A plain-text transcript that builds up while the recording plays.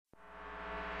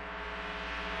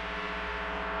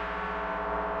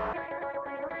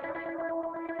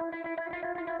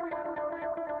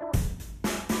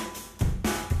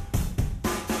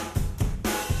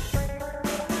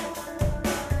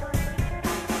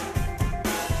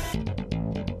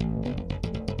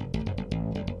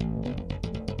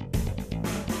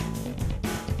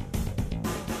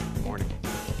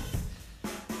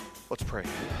pray.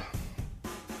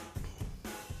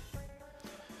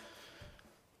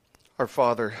 Our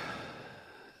Father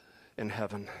in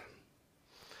heaven,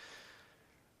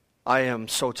 I am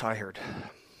so tired.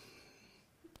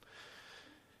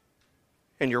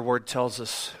 And your word tells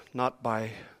us, not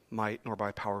by might nor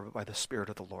by power, but by the Spirit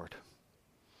of the Lord.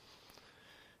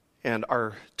 And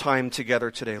our time together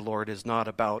today, Lord, is not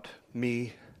about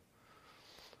me.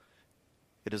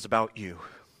 It is about you.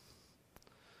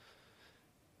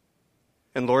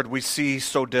 And Lord, we see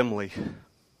so dimly.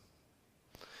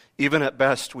 Even at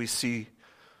best, we see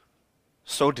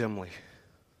so dimly.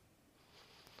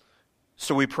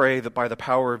 So we pray that by the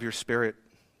power of your Spirit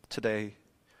today,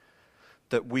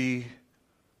 that we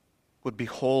would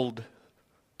behold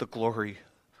the glory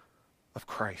of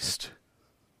Christ.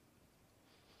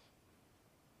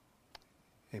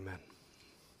 Amen.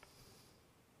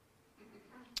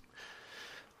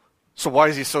 So why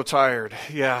is he so tired?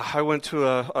 Yeah, I went to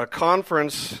a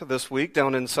conference this week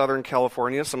down in Southern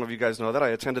California. Some of you guys know that. I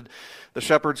attended the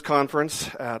Shepherds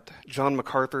Conference at John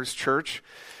MacArthur's church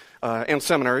and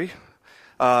seminary.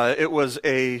 It was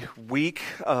a week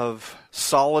of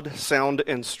solid sound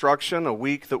instruction, a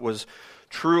week that was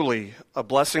truly a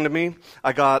blessing to me.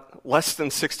 I got less than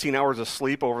 16 hours of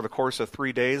sleep over the course of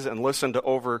 3 days and listened to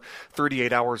over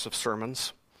 38 hours of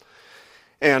sermons.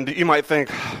 And you might think,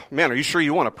 man, are you sure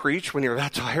you want to preach when you're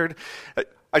that tired?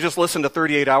 I just listened to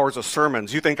 38 hours of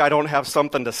sermons. You think I don't have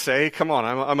something to say? Come on,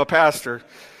 I'm a pastor.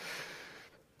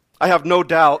 I have no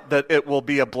doubt that it will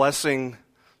be a blessing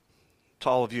to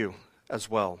all of you as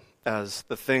well, as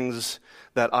the things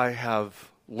that I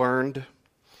have learned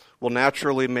will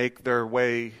naturally make their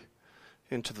way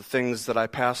into the things that I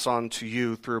pass on to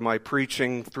you through my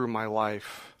preaching, through my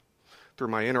life, through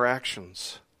my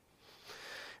interactions.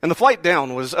 And the flight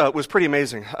down was pretty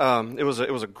amazing. It was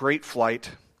a great flight.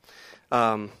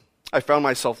 I found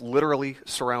myself literally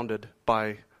surrounded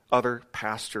by other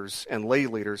pastors and lay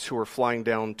leaders who were flying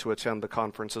down to attend the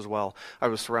conference as well. I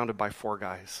was surrounded by 4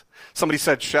 guys. Somebody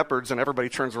said shepherds, and everybody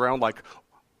turns around like,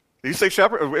 "Did you say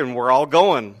shepherd?" And we're all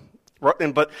going.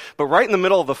 But right in the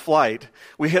middle of the flight,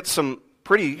 we hit some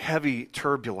pretty heavy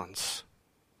turbulence.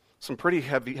 Some pretty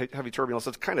heavy turbulence.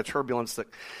 It's kind of turbulence that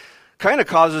kind of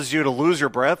causes you to lose your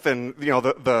breath, and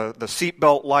the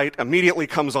seatbelt light immediately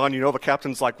comes on. The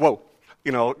captain's like, "Whoa,"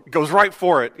 goes right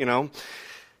for it,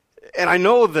 And I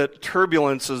know that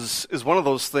turbulence is one of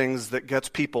those things that gets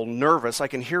people nervous. I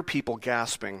can hear people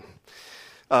gasping.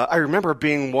 I remember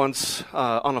being once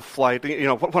on a flight.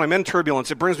 When I'm in turbulence,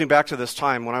 it brings me back to this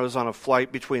time when I was on a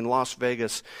flight between Las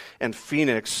Vegas and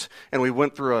Phoenix, and we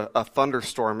went through a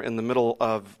thunderstorm in the middle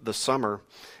of the summer.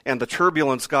 And the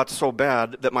turbulence got so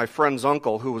bad that my friend's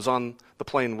uncle, who was on the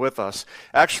plane with us,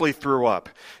 actually threw up.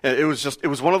 It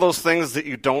was one of those things that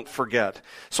you don't forget.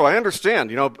 So I understand,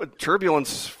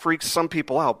 turbulence freaks some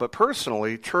people out, but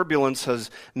personally, turbulence has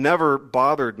never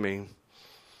bothered me.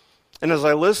 And as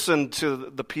I listened to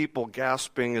the people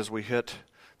gasping as we hit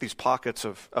these pockets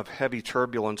of heavy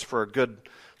turbulence for a good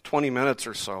 20 minutes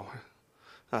or so,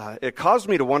 it caused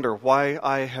me to wonder why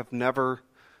I have never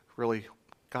really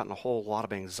gotten a whole lot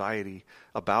of anxiety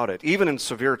about it. Even in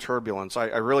severe turbulence, I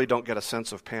really don't get a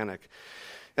sense of panic.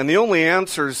 And the only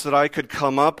answers that I could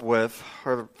come up with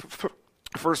are,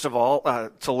 first of all,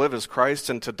 to live as Christ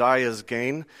and to die as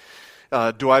gain.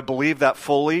 Do I believe that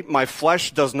fully? My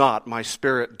flesh does not. My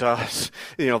spirit does.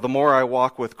 The more I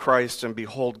walk with Christ and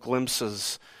behold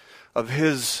glimpses of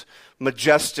his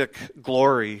majestic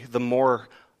glory, the more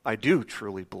I do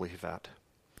truly believe that.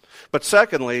 But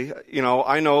secondly,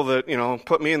 I know that,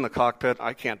 put me in the cockpit,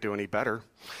 I can't do any better.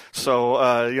 So,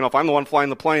 if I'm the one flying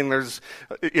the plane,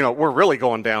 we're really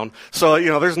going down. So,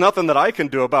 there's nothing that I can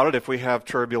do about it if we have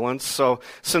turbulence. So,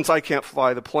 since I can't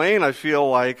fly the plane, I feel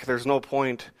like there's no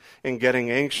point in getting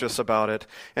anxious about it.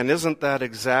 And isn't that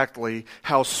exactly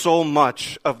how so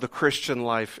much of the Christian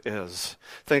life is?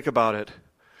 Think about it.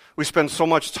 We spend so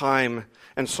much time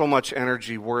and so much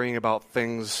energy worrying about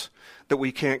things that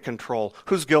we can't control.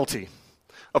 Who's guilty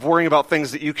of worrying about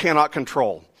things that you cannot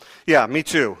control? Yeah, me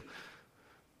too.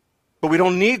 But we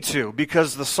don't need to,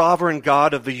 because the sovereign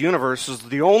God of the universe is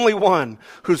the only one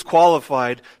who's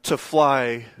qualified to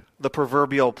fly the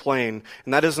proverbial plane.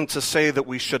 And that isn't to say that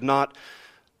we should not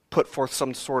put forth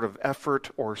some sort of effort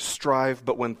or strive,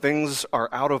 but when things are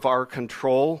out of our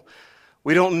control,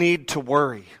 we don't need to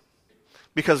worry,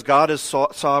 because God is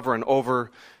sovereign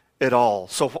over it all.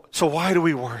 So why do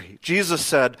we worry? Jesus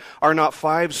said, "Are not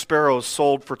 5 sparrows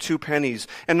sold for 2 pennies,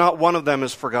 and not one of them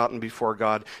is forgotten before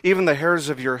God? Even the hairs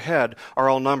of your head are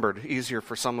all numbered." Easier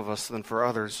for some of us than for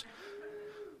others.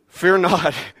 "Fear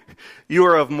not, you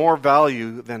are of more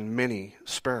value than many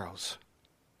sparrows."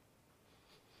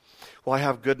 Well, I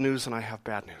have good news and I have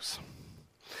bad news.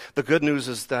 The good news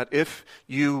is that if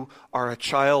you are a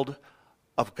child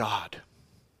of God,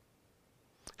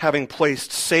 having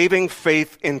placed saving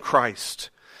faith in Christ,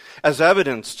 as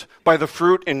evidenced by the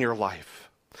fruit in your life,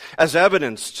 as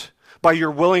evidenced by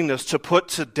your willingness to put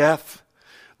to death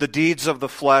the deeds of the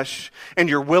flesh, and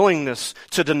your willingness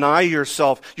to deny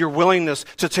yourself, your willingness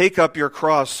to take up your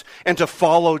cross and to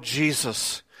follow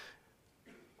Jesus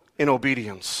in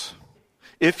obedience.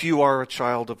 If you are a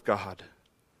child of God,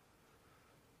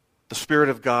 the Spirit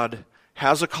of God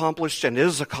has accomplished and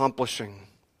is accomplishing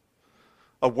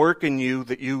a work in you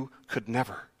that you could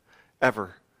never,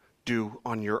 ever do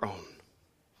on your own.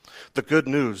 The good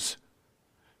news,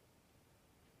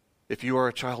 if you are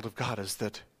a child of God, is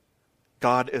that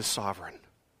God is sovereign.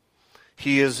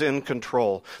 He is in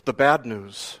control. The bad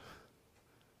news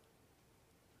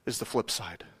is the flip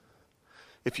side.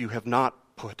 If you have not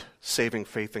put saving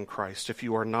faith in Christ, if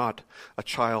you are not a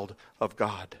child of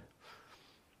God,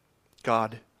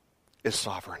 God is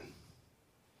sovereign.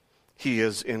 He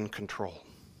is in control.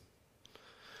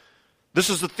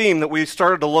 This is the theme that we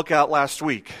started to look at last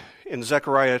week in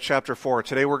Zechariah chapter 4.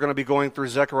 Today we're going to be going through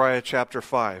Zechariah chapter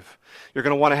 5. You're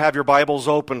going to want to have your Bibles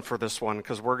open for this one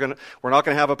because we're not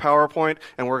going to have a PowerPoint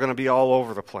and we're going to be all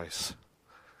over the place.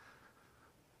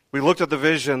 We looked at the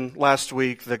vision last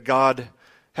week that God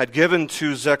had given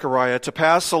to Zechariah to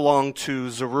pass along to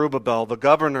Zerubbabel, the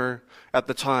governor at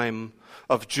the time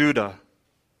of Judah.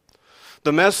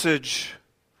 The message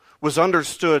was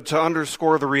understood to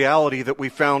underscore the reality that we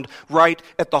found right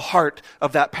at the heart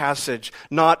of that passage,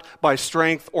 not by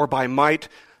strength or by might,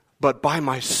 but by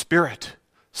my Spirit,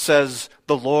 says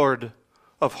the Lord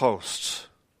of hosts.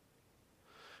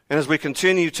 And as we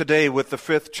continue today with the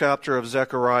 5th chapter of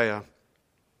Zechariah,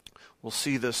 we'll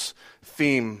see this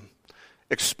theme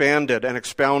expanded and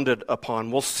expounded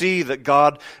upon. We'll see that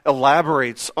God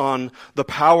elaborates on the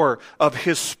power of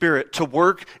His Spirit to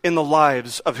work in the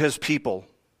lives of His people.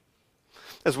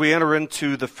 As we enter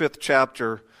into the 5th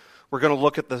chapter, we're going to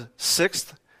look at the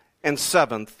 6th and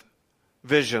 7th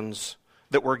visions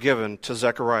that were given to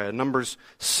Zechariah, Numbers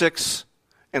 6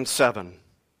 and 7.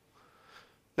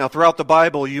 Now, throughout the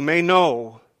Bible, you may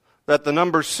know that the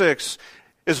number 6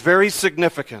 is very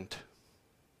significant.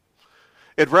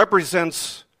 It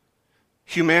represents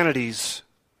humanity's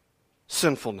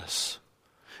sinfulness.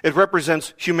 It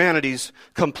represents humanity's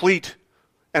complete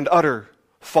and utter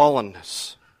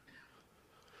fallenness.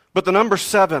 But the number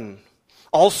 7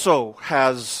 also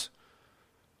has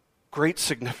great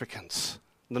significance.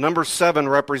 The number 7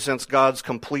 represents God's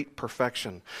complete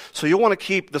perfection. So you'll want to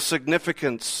keep the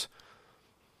significance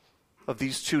of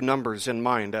these two numbers in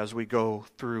mind as we go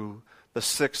through the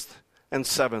 6th and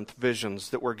 7th visions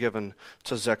that were given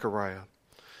to Zechariah.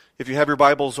 If you have your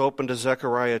Bibles open to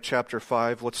Zechariah chapter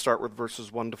 5, let's start with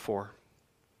verses 1 to 4.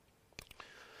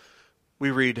 We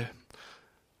read,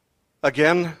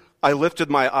 "Again I lifted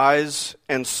my eyes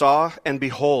and saw, and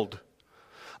behold,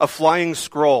 a flying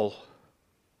scroll.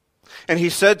 And he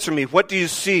said to me, 'What do you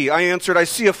see?' I answered, 'I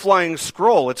see a flying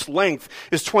scroll. Its length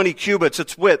is 20 cubits,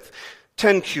 its width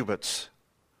 10 cubits.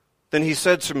 Then he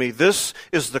said to me, 'This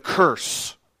is the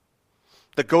curse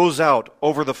that goes out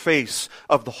over the face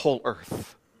of the whole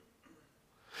earth.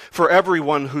 For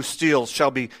everyone who steals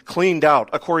shall be cleaned out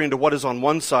according to what is on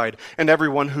one side, and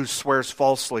everyone who swears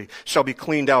falsely shall be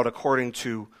cleaned out according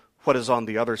to what is on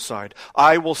the other side.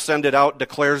 I will send it out,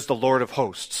 declares the Lord of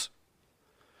hosts.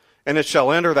 And it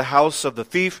shall enter the house of the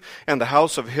thief and the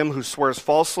house of him who swears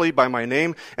falsely by my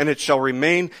name, and it shall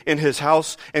remain in his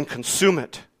house and consume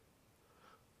it,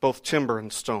 both timber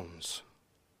and stones.'"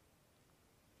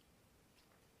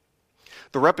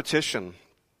 The repetition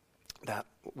that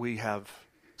we have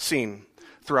seen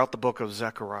throughout the book of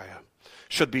Zechariah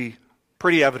should be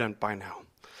pretty evident by now.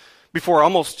 Before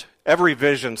almost every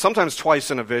vision, sometimes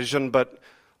twice in a vision, but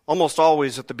almost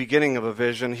always at the beginning of a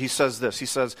vision, he says this. He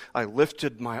says, "I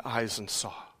lifted my eyes and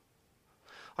saw."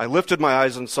 I lifted my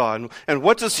eyes and saw. And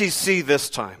what does he see this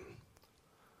time?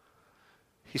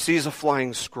 He sees a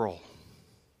flying scroll.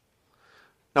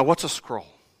 Now, what's a scroll?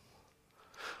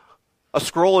 A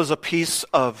scroll is a piece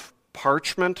of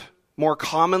parchment. More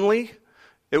commonly,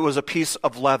 it was a piece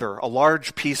of leather, a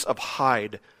large piece of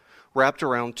hide wrapped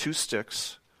around 2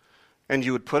 sticks, and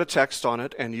you would put a text on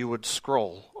it and you would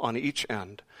scroll on each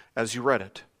end as you read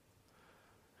it.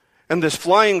 And this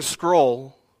flying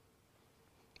scroll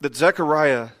that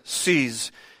Zechariah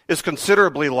sees is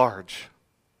considerably large.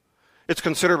 It's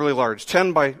considerably large,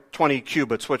 10 by 20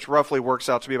 cubits, which roughly works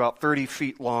out to be about 30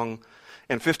 feet long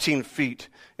and 15 feet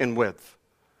in width.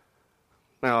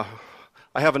 Now,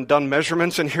 I haven't done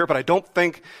measurements in here, but I don't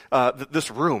think that this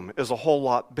room is a whole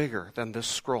lot bigger than this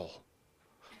scroll.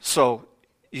 So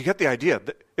you get the idea.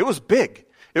 It was big.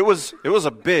 It was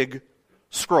a big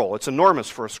scroll. It's enormous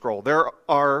for a scroll. There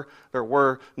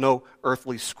were no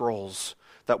earthly scrolls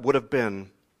that would have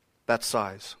been that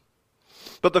size.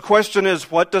 But the question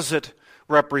is, what does it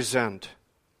represent?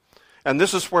 And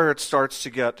this is where it starts to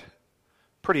get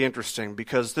pretty interesting,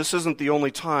 because this isn't the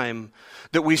only time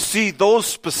that we see those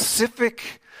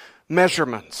specific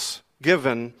measurements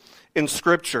given in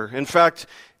Scripture. In fact,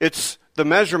 it's the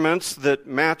measurements that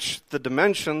match the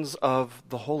dimensions of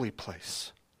the holy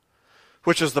place,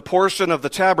 which is the portion of the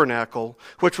tabernacle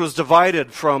which was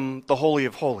divided from the Holy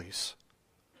of Holies.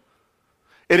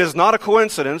 It is not a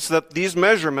coincidence that these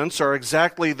measurements are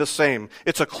exactly the same.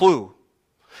 It's a clue.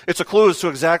 It's a clue as to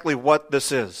exactly what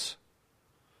this is.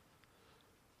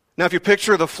 Now, if you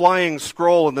picture the flying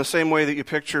scroll in the same way that you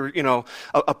picture,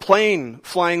 a plane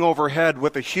flying overhead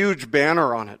with a huge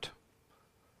banner on it,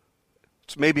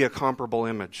 it's maybe a comparable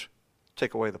image.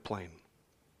 Take away the plane.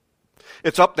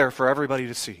 It's up there for everybody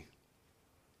to see.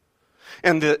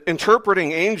 And the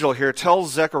interpreting angel here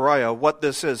tells Zechariah what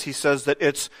this is. He says that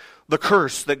it's the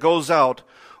curse that goes out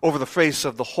over the face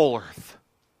of the whole earth.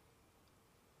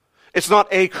 It's not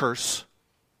a curse.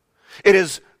 It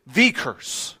is the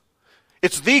curse.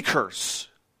 It's the curse.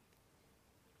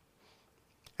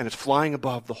 And it's flying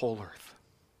above the whole earth.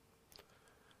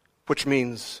 Which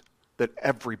means that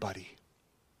everybody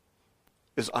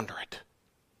is under it.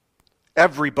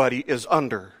 Everybody is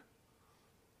under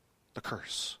the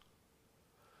curse.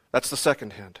 That's the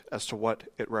second hint as to what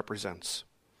it represents.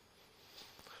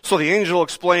 So the angel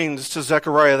explains to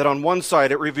Zechariah that on one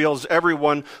side it reveals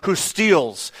everyone who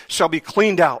steals shall be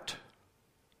cleaned out.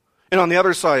 And on the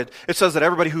other side, it says that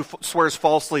everybody who swears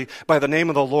falsely by the name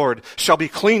of the Lord shall be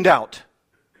cleaned out.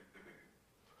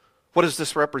 What does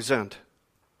this represent?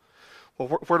 Well,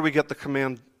 where do we get the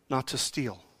command not to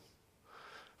steal?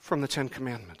 From the Ten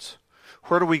Commandments.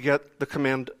 Where do we get the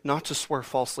command not to swear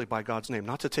falsely by God's name,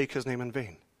 not to take his name in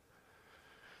vain?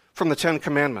 From the Ten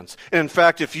Commandments. And in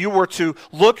fact, if you were to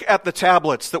look at the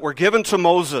tablets that were given to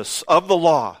Moses of the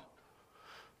law,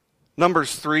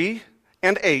 Numbers 3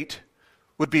 and 8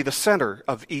 would be the center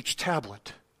of each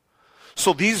tablet.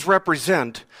 So these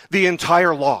represent the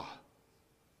entire law.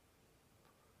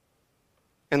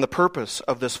 And the purpose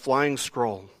of this flying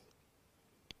scroll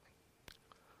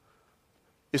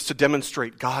is to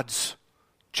demonstrate God's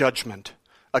judgment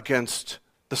against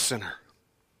the sinner.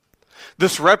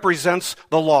 This represents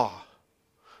the law.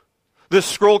 This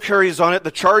scroll carries on it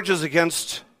the charges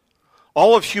against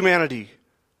all of humanity,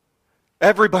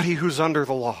 everybody who's under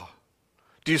the law.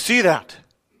 Do you see that?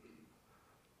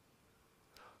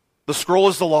 The scroll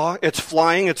is the law. It's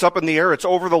flying. It's up in the air. It's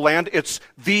over the land. It's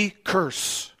the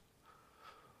curse.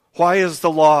 Why is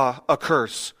the law a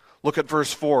curse? Look at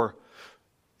verse 4.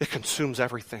 It consumes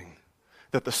everything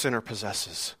that the sinner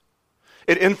possesses.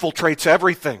 It infiltrates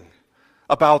everything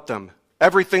about them,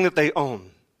 everything that they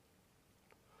own.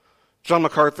 John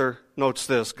MacArthur notes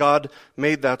this: God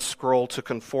made that scroll to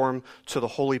conform to the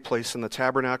holy place in the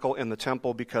tabernacle in the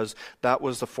temple because that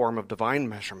was the form of divine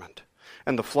measurement.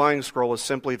 And the flying scroll is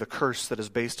simply the curse that is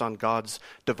based on God's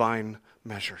divine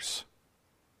measures.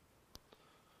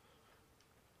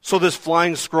 So this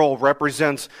flying scroll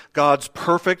represents God's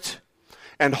perfect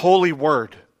and holy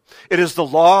word. It is the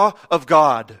law of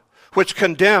God which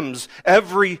condemns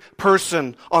every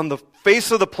person on the face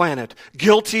of the planet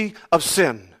guilty of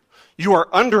sin. You are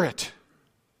under it.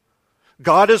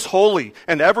 God is holy,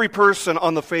 and every person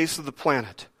on the face of the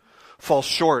planet falls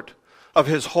short of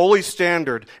his holy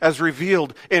standard as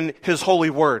revealed in his holy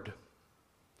word.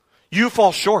 You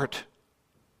fall short.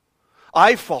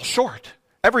 I fall short.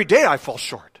 Every day I fall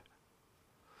short.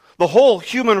 The whole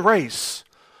human race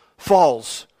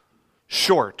falls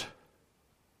short.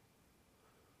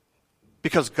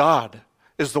 Because God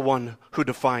is the one who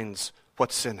defines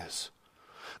what sin is.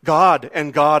 God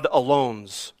and God alone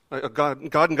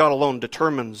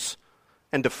determines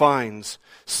and defines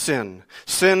sin.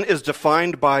 Sin is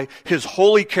defined by his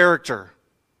holy character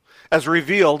as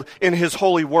revealed in his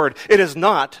holy word. It is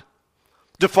not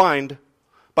defined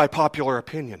by popular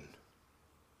opinion.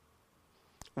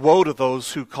 Woe to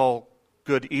those who call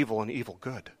good evil and evil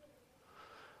good.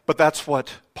 But that's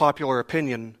what popular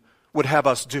opinion would have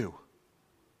us do.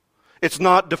 It's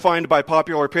not defined by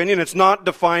popular opinion. It's not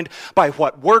defined by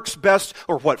what works best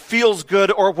or what feels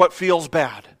good or what feels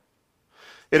bad.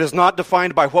 It is not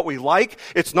defined by what we like.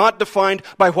 It's not defined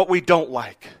by what we don't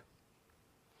like.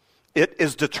 It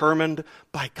is determined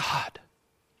by God.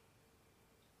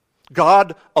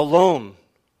 God alone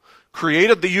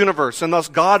created the universe, and thus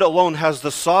God alone has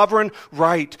the sovereign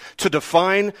right to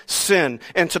define sin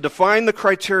and to define the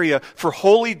criteria for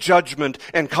holy judgment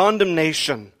and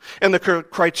condemnation. And the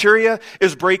criteria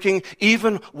is breaking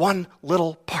even one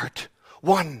little part.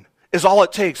 One is all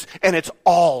it takes, and it's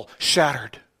all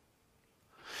shattered.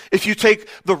 If you take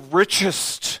the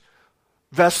richest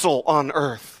vessel on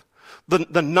earth,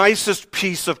 the nicest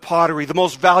piece of pottery, the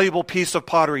most valuable piece of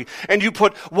pottery, and you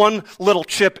put one little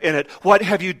chip in it, what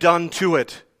have you done to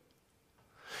it?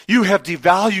 You have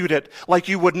devalued it like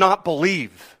you would not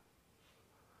believe.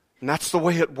 And that's the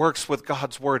way it works with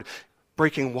God's word.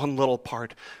 Breaking one little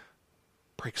part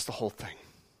breaks the whole thing.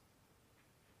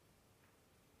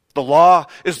 The law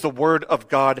is the word of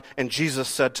God, and Jesus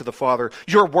said to the Father,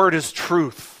 your word is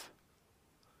truth.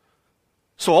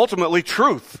 So ultimately,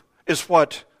 truth is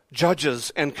what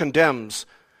judges and condemns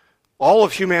all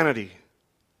of humanity.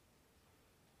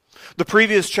 The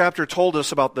previous chapter told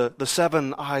us about the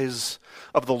 7 eyes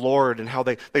of the Lord and how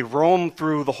they roam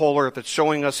through the whole earth. It's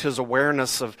showing us his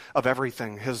awareness of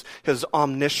everything, his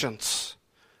omniscience.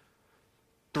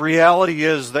 The reality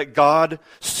is that God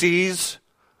sees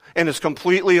and is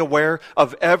completely aware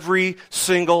of every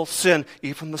single sin,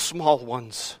 even the small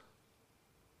ones.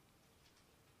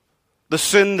 The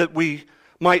sin that we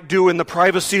might do in the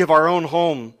privacy of our own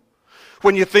home,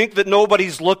 when you think that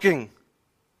nobody's looking.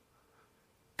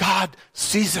 God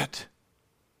sees it.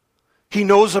 He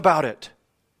knows about it.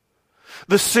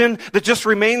 The sin that just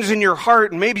remains in your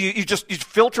heart, and maybe you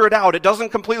filter it out. It doesn't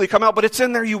completely come out, but it's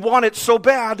in there. You want it so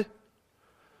bad.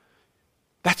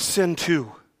 That's sin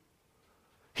too.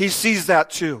 He sees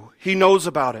that too. He knows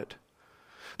about it.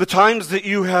 The times that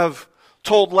you have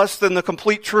told less than the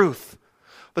complete truth,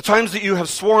 the times that you have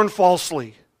sworn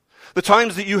falsely, the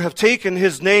times that you have taken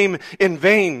his name in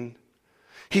vain,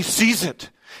 he sees it.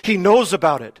 He knows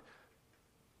about it.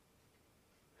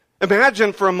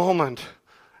 Imagine for a moment,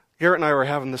 Garrett and I were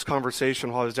having this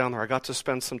conversation while I was down there. I got to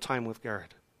spend some time with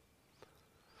Garrett.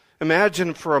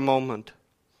 Imagine for a moment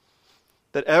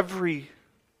that every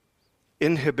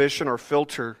inhibition or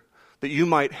filter that you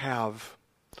might have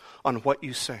on what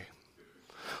you say,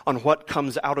 on what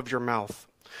comes out of your mouth,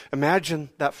 imagine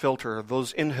that filter,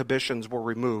 those inhibitions were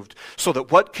removed so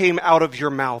that what came out of your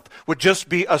mouth would just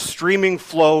be a streaming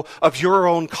flow of your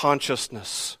own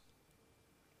consciousness.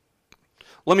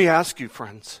 Let me ask you,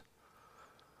 friends,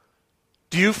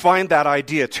 do you find that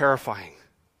idea terrifying?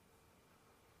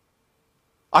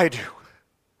 I do.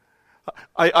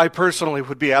 I personally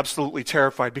would be absolutely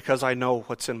terrified because I know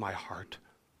what's in my heart.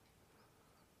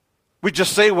 We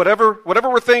just say whatever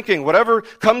we're thinking, whatever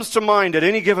comes to mind at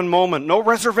any given moment, no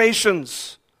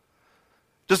reservations.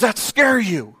 Does that scare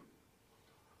you?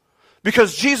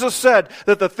 Because Jesus said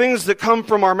that the things that come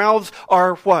from our mouths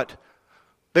are what?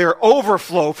 They are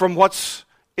overflow from what's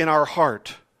in our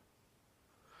heart.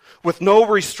 With no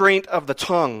restraint of the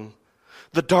tongue,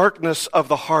 the darkness of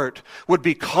the heart would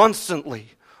be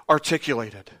constantly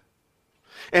articulated.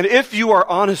 And if you are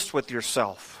honest with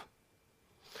yourself,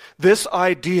 this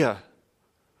idea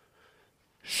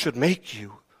should make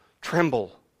you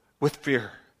tremble with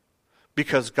fear,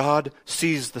 because God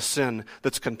sees the sin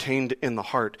that's contained in the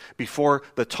heart before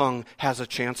the tongue has a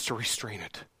chance to restrain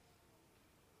it.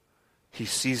 He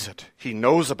sees it. He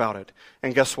knows about it.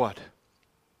 And guess what?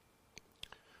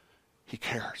 He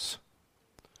cares.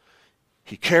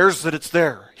 He cares that it's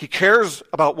there. He cares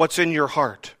about what's in your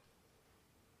heart.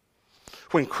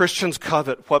 When Christians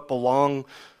covet what belongs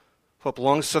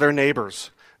to their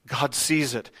neighbors, God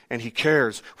sees it and he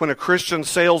cares. When a Christian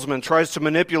salesman tries to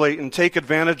manipulate and take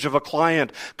advantage of a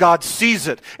client, God sees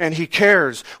it and he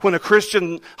cares. When a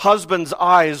Christian husband's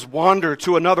eyes wander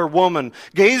to another woman,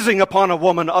 gazing upon a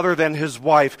woman other than his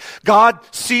wife, God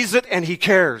sees it and he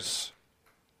cares.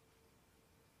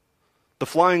 The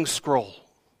flying scroll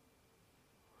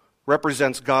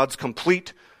represents God's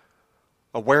complete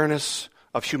awareness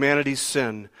of humanity's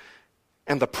sin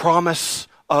and the promise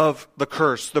of the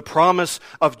curse, the promise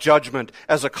of judgment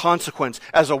as a consequence,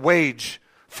 as a wage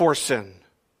for sin.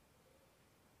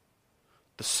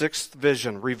 The sixth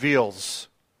vision reveals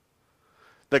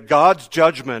that God's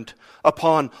judgment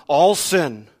upon all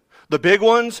sin, the big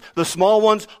ones, the small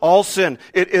ones, all sin,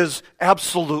 it is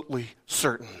absolutely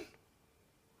certain.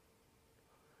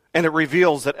 And it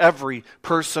reveals that every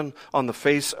person on the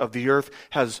face of the earth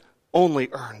has only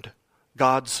earned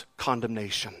God's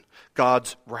condemnation,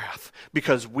 God's wrath,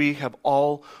 because we have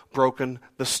all broken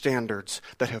the standards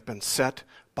that have been set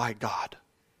by God.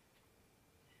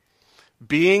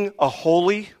 Being a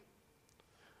holy,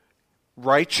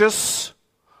 righteous,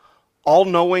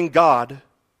 all-knowing God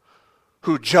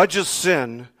who judges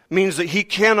sin means that he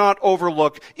cannot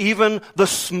overlook even the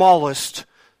smallest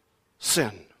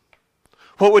sin.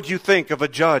 What would you think of a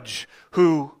judge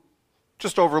who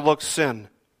just overlooks sin,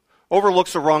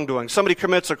 overlooks a wrongdoing? Somebody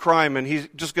commits a crime and he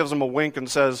just gives them a wink and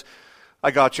says, I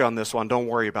got you on this one, don't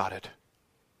worry about it.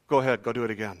 Go ahead, go do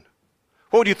it again.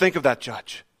 What would you think of that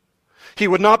judge? He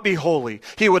would not be holy.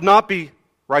 He would not be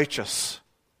righteous.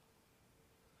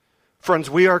 Friends,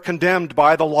 we are condemned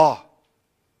by the law.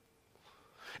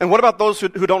 And what about those who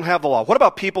don't have the law? What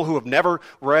about people who have never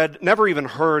read, never even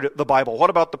heard the Bible?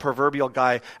 What about the proverbial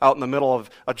guy out in the middle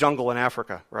of a jungle in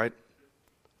Africa, right?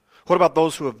 What about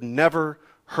those who have never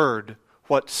heard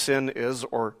what sin is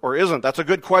or isn't? That's a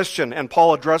good question, and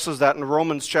Paul addresses that in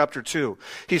Romans chapter 2.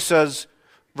 He says,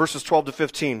 verses 12 to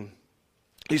 15,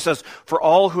 he says, for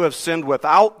all who have sinned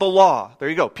without the law, there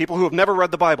you go, people who have never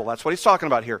read the Bible, that's what he's talking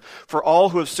about here. For all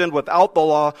who have sinned without the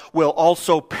law will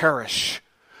also perish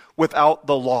without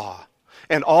the law.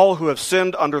 And all who have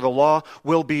sinned under the law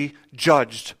will be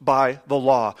judged by the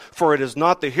law. For it is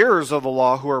not the hearers of the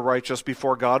law who are righteous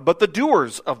before God, but the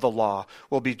doers of the law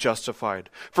will be justified.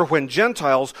 For when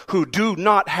Gentiles who do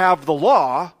not have the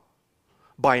law,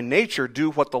 by nature do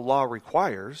what the law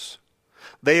requires,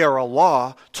 they are a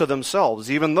law to themselves,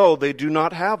 even though they do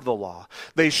not have the law.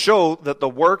 They show that the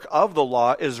work of the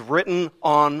law is written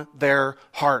on their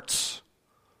hearts,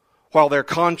 while their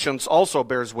conscience also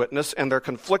bears witness, and their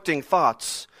conflicting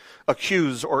thoughts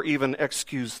accuse or even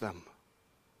excuse them.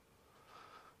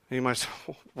 And you might say,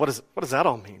 what does that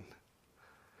all mean?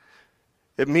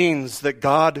 It means that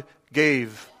God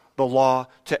gave the law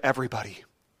to everybody.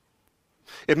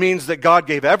 It means that God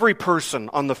gave every person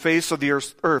on the face of the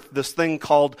earth this thing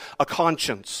called a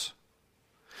conscience.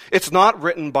 It's not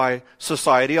written by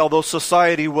society, although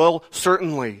society will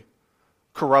certainly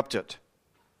corrupt it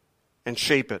and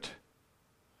shape it.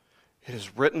 It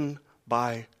is written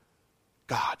by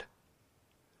God.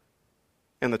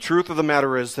 And the truth of the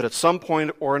matter is that at some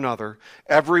point or another,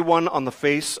 everyone on the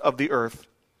face of the earth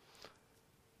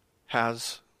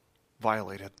has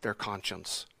violated their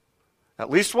conscience. At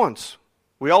least once.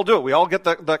 We all do it. We all get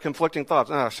that conflicting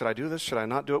thoughts. Should I do this? Should I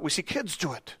not do it? We see kids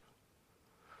do it.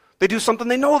 They do something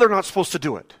they know they're not supposed to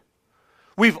do it.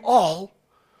 We've all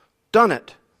done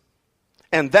it.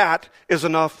 And that is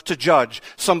enough to judge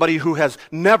somebody who has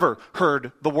never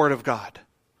heard the Word of God.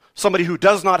 Somebody who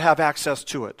does not have access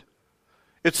to it.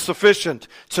 It's sufficient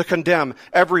to condemn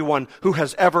everyone who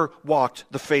has ever walked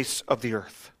the face of the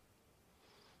earth.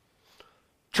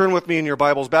 Turn with me in your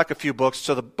Bibles back a few books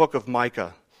to the book of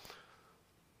Micah.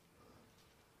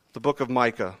 The book of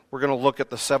Micah. We're going to look at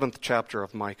the 7th chapter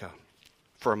of Micah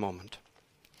for a moment.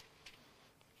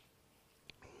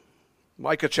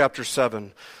 Micah chapter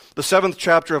 7. The 7th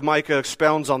chapter of Micah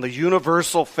expounds on the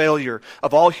universal failure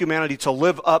of all humanity to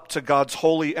live up to God's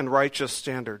holy and righteous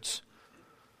standards.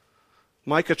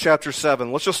 Micah chapter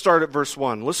 7. Let's just start at verse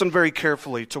 1. Listen very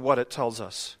carefully to what it tells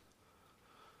us.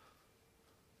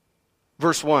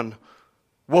 Verse 1.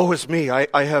 Woe is me,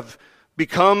 I have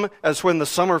become as when the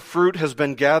summer fruit has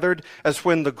been gathered, as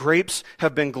when the grapes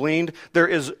have been gleaned. There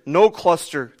is no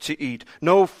cluster to eat,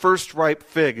 no first ripe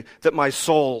fig that my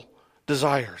soul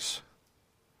desires.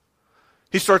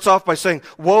 He starts off by saying,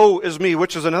 woe is me,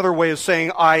 which is another way of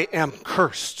saying, I am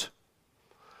cursed.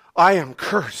 I am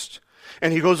cursed.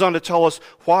 And he goes on to tell us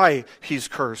why he's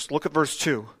cursed. Look at verse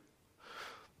 2.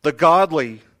 The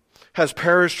godly has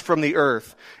perished from the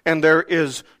earth, and there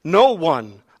is no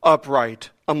one upright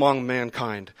among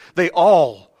mankind. They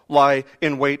all lie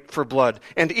in wait for blood,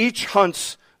 and each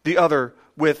hunts the other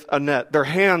with a net. Their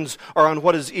hands are on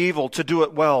what is evil to do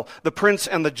it well. The prince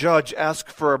and the judge ask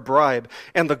for a bribe,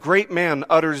 and the great man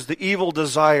utters the evil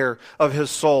desire of his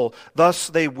soul. Thus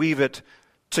they weave it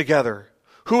together.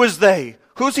 Who is they?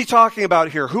 Who's he talking about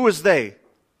here? Who is they?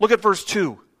 Look at verse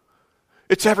 2.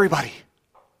 It's everybody.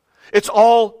 It's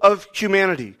all of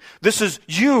humanity. This is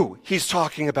you he's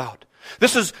talking about.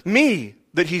 This is me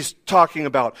that he's talking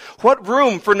about. What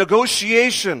room for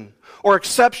negotiation or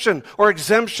exception or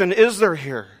exemption is there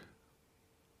here?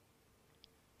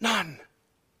 None.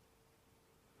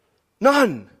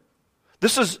 None.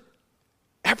 This is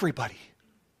everybody.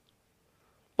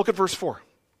 Look at verse 4.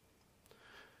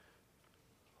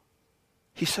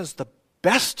 He says the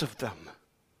best of them,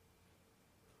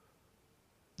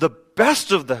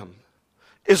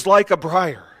 is like a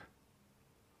briar.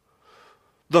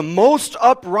 The most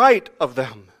upright of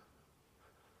them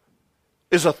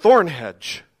is a thorn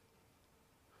hedge.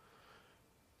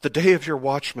 The day of your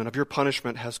watchman, of your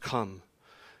punishment has come.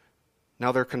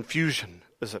 Now their confusion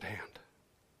is at hand.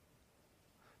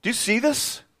 Do you see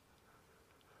this?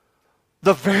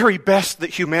 The very best that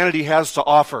humanity has to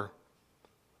offer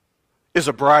is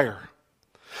a briar.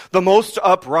 The most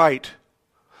upright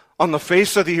on the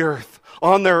face of the earth,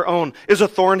 on their own, is a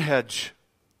thorn hedge.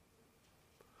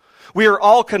 We are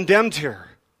all condemned here.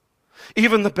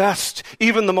 Even the best,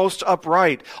 even the most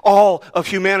upright. All of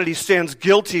humanity stands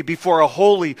guilty before a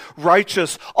holy,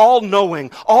 righteous,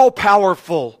 all-knowing,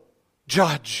 all-powerful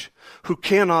judge who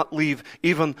cannot leave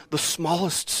even the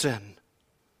smallest sin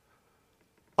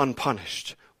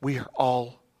unpunished. We are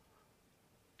all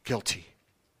guilty.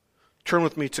 Turn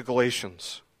with me to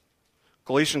Galatians.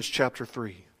 Galatians chapter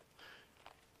 3.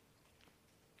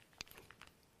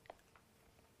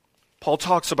 Paul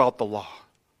talks about the law.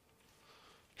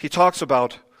 He talks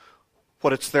about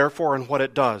what it's there for and what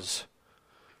it does.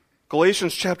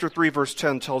 Galatians chapter 3 verse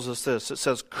 10 tells us this. It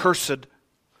says, "Cursed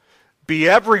be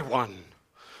everyone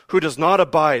who does not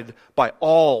abide by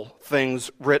all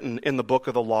things written in the book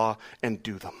of the law and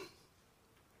do them."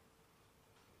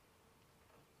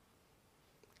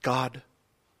 God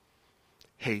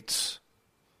hates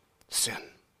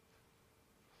sin.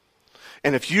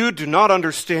 And if you do not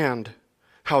understand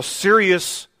how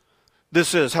serious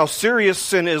this is, how serious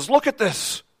sin is, look at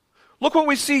this. Look what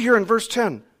we see here in verse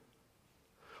 10.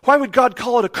 Why would God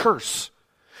call it a curse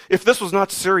if this was not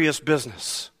serious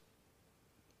business?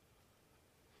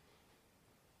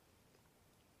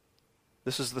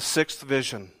 This is the sixth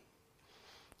vision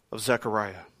of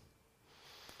Zechariah.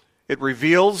 It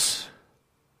reveals,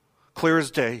 clear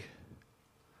as day,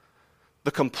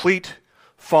 the complete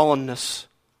fallenness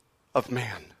of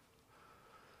man,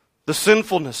 the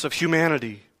sinfulness of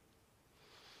humanity,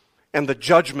 and the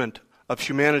judgment of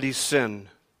humanity's sin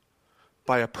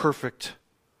by a perfect,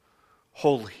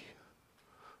 holy,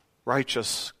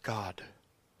 righteous God.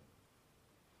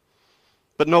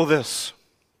 But know this: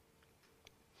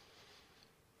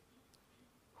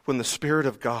 when the Spirit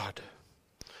of God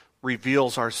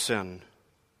reveals our sin,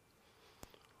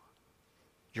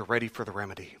 you're ready for the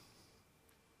remedy.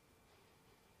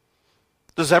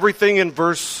 Does everything in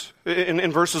verses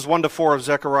 1 to 4 of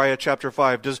Zechariah chapter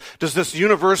 5, does this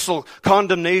universal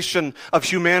condemnation of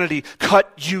humanity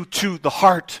cut you to the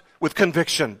heart with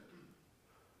conviction?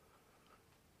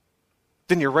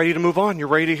 Then you're ready to move on. You're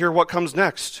ready to hear what comes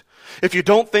next. If you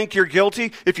don't think you're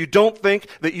guilty, if you don't think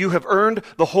that you have earned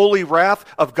the holy wrath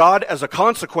of God as a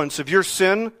consequence of your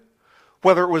sin,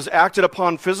 whether it was acted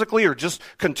upon physically or just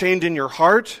contained in your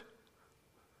heart,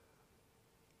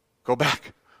 go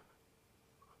back.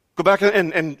 Go back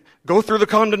and go through the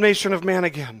condemnation of man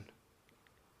again.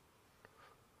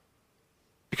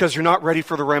 Because you're not ready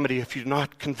for the remedy if you're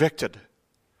not convicted.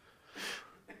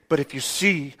 But if you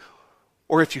see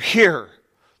or if you hear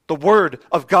the word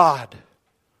of God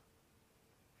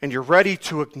and you're ready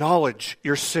to acknowledge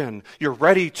your sin, you're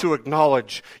ready to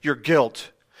acknowledge your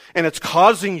guilt, and it's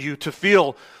causing you to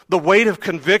feel the weight of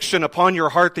conviction upon your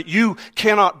heart that you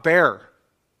cannot bear,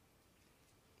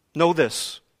 know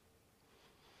this: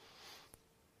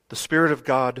 the Spirit of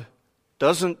God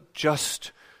doesn't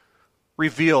just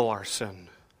reveal our sin.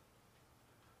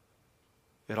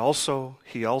 He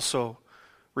also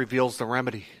reveals the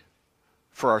remedy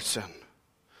for our sin.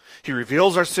 He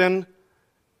reveals our sin,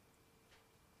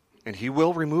 and He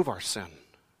will remove our sin.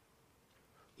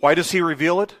 Why does He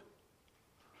reveal it?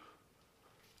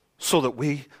 So that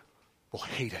we will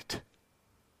hate it.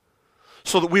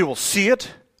 So that we will see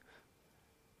it,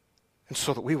 and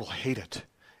so that we will hate it.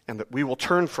 And that we will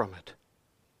turn from it,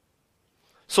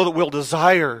 so that we'll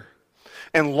desire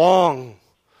and long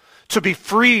to be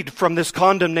freed from this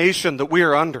condemnation that we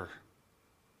are under.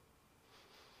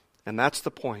 And that's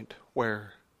the point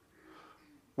where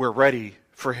we're ready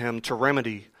for Him to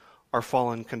remedy our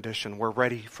fallen condition. We're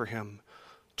ready for Him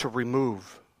to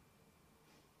remove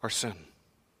our sin.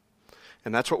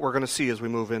 And that's what we're going to see as we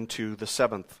move into the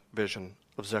seventh vision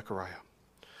of Zechariah.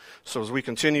 So as we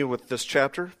continue with this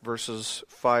chapter, verses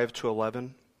 5 to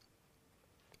 11,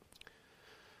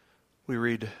 we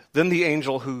read, "Then the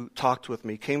angel who talked with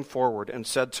me came forward and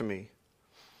said to me,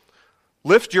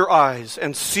 'Lift your eyes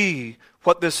and see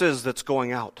what this is that's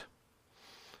going out.'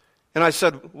 And I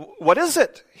said, 'What is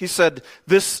it?' He said,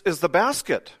 'This is the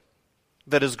basket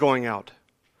that is going out.'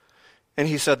 And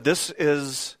he said, 'This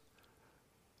is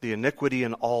the iniquity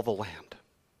in all the land.'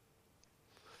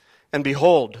 And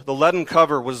behold, the leaden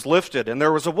cover was lifted, and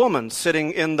there was a woman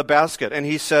sitting in the basket. And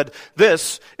he said,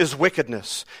 'This is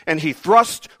wickedness.' And he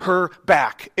thrust her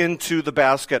back into the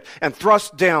basket and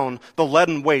thrust down the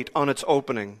leaden weight on its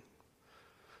opening.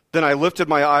 Then I lifted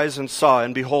my eyes and saw,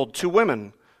 and behold, two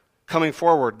women coming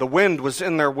forward. The wind was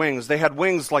in their wings. They had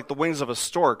wings like the wings of a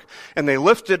stork, and they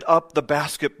lifted up the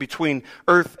basket between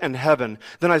earth and heaven.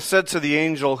 Then I said to the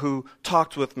angel who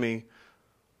talked with me,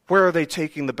 'Where are they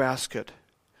taking the basket?'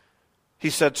 he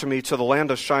said to me, to the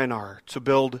land of Shinar, to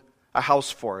build a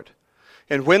house for it.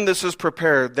 And when this is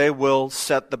prepared, they will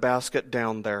set the basket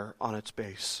down there on its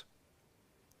base.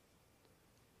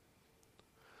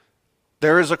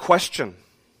 There is a question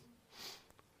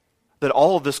that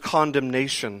all of this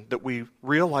condemnation that we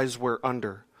realize we're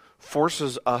under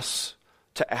forces us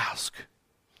to ask.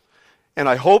 And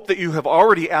I hope that you have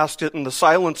already asked it in the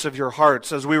silence of your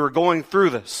hearts as we were going through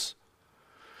this.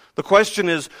 The question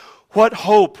is, what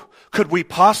hope could we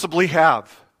possibly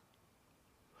have?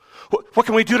 What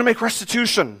can we do to make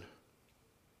restitution?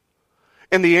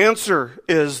 And the answer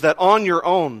is that on your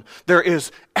own, there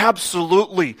is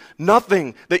absolutely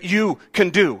nothing that you can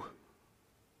do.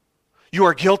 You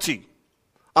are guilty.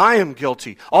 I am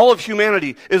guilty. All of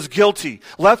humanity is guilty.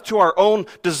 Left to our own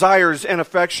desires and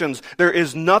affections, there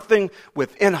is nothing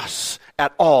within us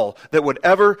at all that would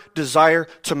ever desire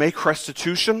to make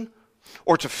restitution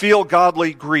or to feel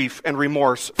godly grief and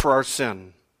remorse for our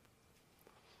sin.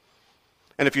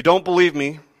 And if you don't believe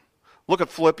me, look at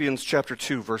Philippians chapter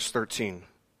 2, verse 13.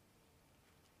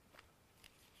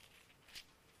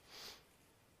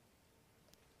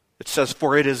 It says,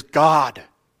 "For it is God.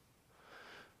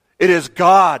 It is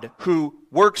God who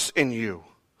works in you,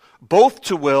 both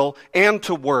to will and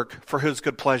to work for His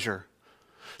good pleasure."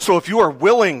 So if you are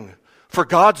willing for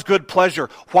God's good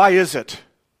pleasure, why is it?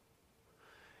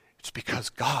 It's because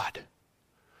God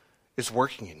is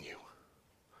working in you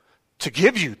to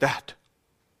give you that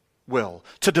will,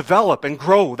 to develop and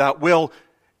grow that will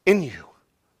in you.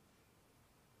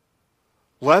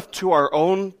 Left to our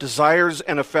own desires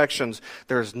and affections,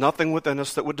 there is nothing within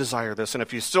us that would desire this. And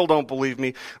if you still don't believe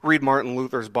me, read Martin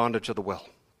Luther's Bondage of the Will.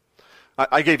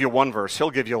 I gave you one verse.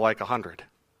 He'll give you like 100.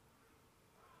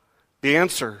 The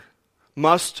answer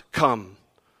must come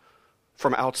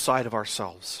from outside of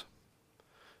ourselves.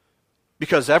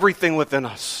 Because everything within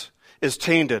us is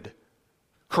tainted,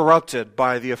 corrupted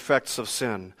by the effects of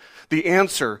sin. The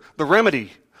answer, the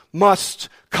remedy, must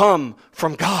come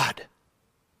from God.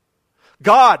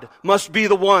 God must be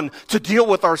the one to deal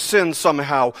with our sin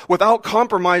somehow without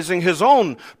compromising His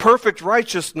own perfect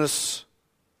righteousness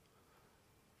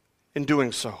in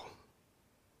doing so.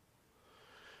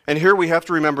 And here we have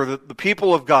to remember that the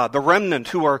people of God, the remnant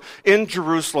who are in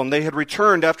Jerusalem, they had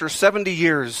returned after 70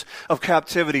 years of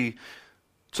captivity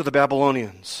to the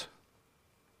Babylonians.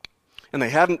 And they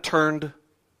hadn't turned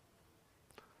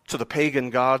to the pagan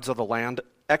gods of the land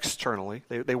externally.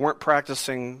 They weren't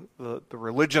practicing the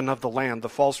religion of the land, the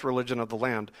false religion of the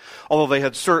land, although they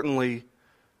had certainly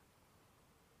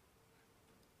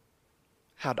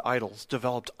had idols,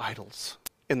 developed idols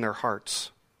in their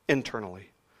hearts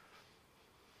internally.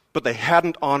 But they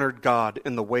hadn't honored God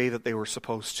in the way that they were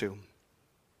supposed to.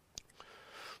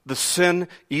 The sin,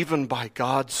 even by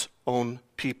God's own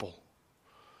people,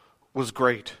 was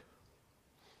great.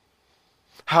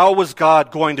 How was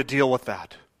God going to deal with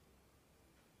that?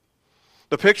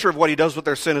 The picture of what He does with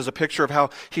their sin is a picture of how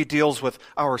He deals with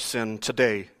our sin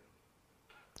today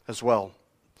as well.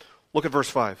 Look at verse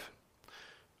 5.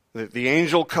 The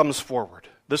angel comes forward.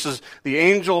 This is the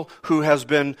angel who has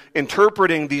been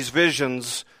interpreting these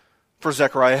visions for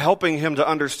Zechariah, helping him to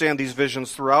understand these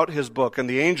visions throughout his book. And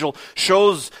the angel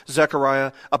shows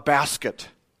Zechariah a basket.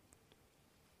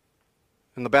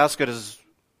 And the basket is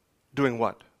doing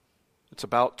what? It's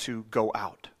about to go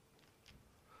out.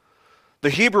 The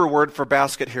Hebrew word for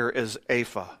basket here is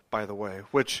ephah, by the way,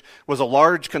 which was a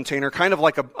large container, kind of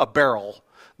like a barrel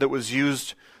that was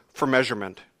used for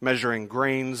measurement, measuring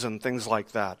grains and things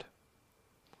like that.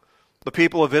 The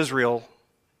people of Israel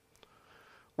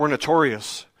were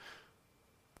notorious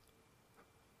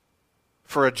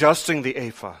for adjusting the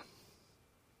ephah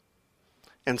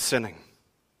and sinning,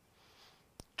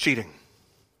 cheating.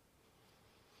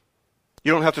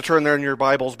 You don't have to turn there in your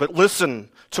Bibles, but listen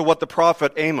to what the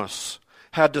prophet Amos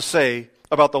had to say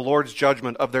about the Lord's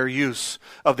judgment of their use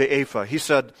of the ephah. He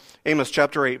said, Amos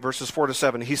chapter 8, verses 4 to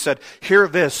 7, he said, "Hear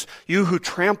this, you who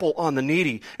trample on the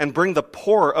needy and bring the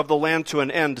poor of the land to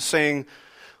an end, saying,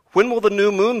 when will the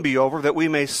new moon be over that we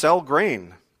may sell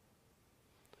grain?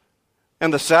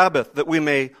 And the Sabbath that we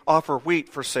may offer wheat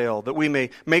for sale, that we may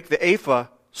make the ephah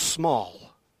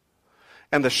small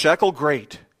and the shekel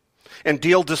great, and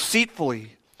deal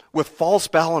deceitfully with false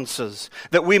balances,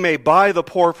 that we may buy the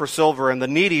poor for silver and the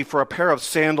needy for a pair of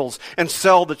sandals, and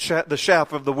sell the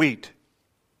chaff of the wheat.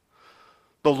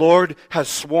 The Lord has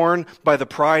sworn by the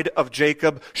pride of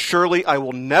Jacob, surely I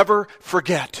will never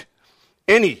forget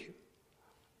any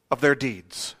of their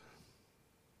deeds."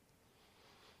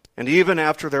 And even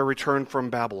after their return from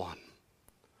Babylon,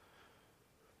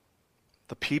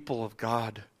 the people of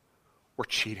God were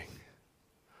cheating.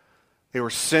 They were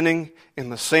sinning in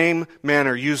the same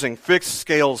manner, using fixed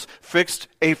scales, fixed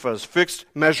ephahs, fixed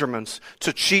measurements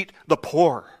to cheat the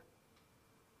poor.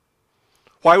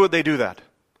 Why would they do that?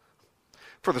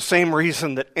 For the same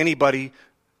reason that anybody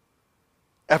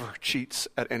ever cheats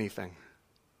at anything.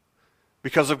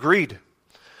 Because of greed.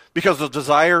 Because of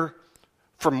desire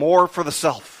for more for the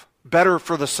self, better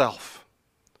for the self.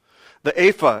 The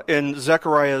ephah in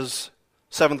Zechariah's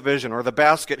 7th vision, or the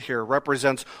basket here,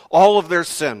 represents all of their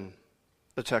sin,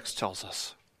 the text tells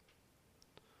us.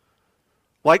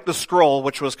 Like the scroll,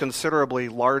 which was considerably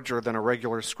larger than a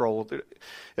regular scroll,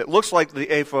 it looks like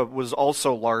the ephah was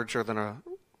also larger than a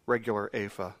regular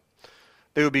ephah.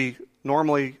 They would be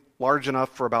normally large enough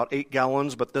for about 8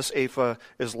 gallons, but this ephah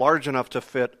is large enough to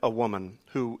fit a woman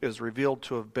who is revealed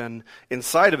to have been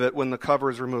inside of it when the cover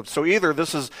is removed. So either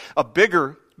this is a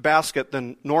bigger basket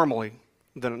than it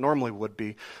normally would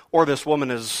be, or this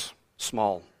woman is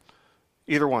small.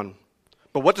 Either one.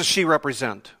 But what does she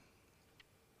represent?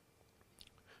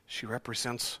 She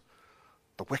represents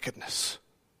the wickedness.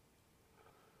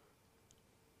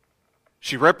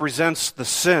 She represents the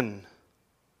sin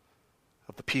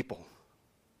of the people.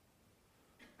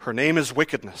 Her name is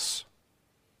wickedness.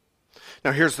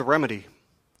 Now here's the remedy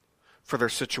for their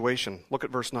situation. Look at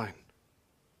verse 9.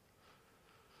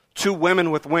 2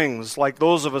 women with wings like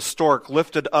those of a stork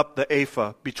lifted up the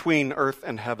ephah between earth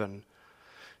and heaven.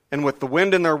 And with the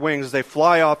wind in their wings, they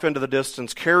fly off into the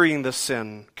distance, carrying the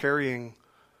sin, carrying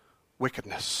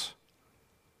wickedness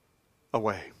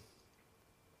away.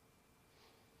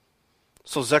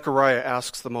 So Zechariah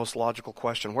asks the most logical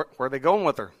question. Where are they going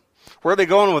with her? Where are they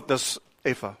going with this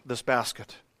ephah, this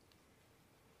basket?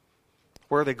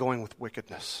 Where are they going with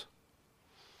wickedness?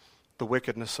 The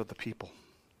wickedness of the people.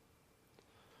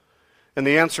 And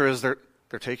the answer is they're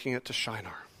taking it to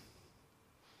Shinar.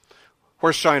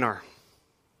 Where's Shinar?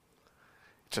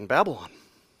 It's in Babylon.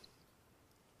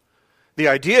 The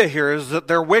idea here is that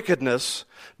their wickedness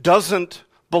doesn't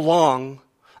belong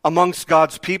amongst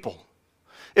God's people.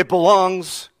 It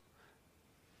belongs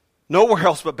nowhere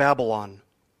else but Babylon,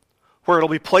 where it'll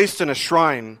be placed in a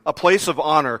shrine, a place of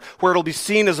honor, where it'll be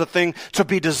seen as a thing to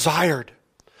be desired.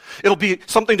 It'll be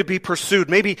something to be pursued,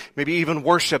 maybe even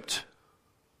worshipped.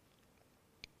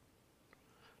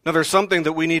 Now there's something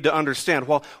that we need to understand.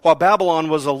 While Babylon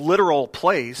was a literal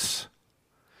place,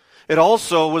 it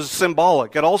also was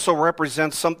symbolic. It also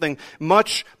represents something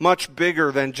much, much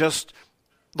bigger than just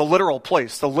the literal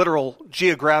place, the literal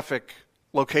geographic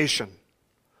location.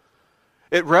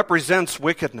 It represents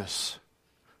wickedness.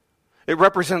 It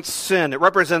represents sin. It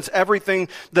represents everything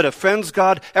that offends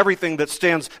God, everything that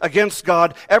stands against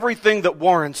God, everything that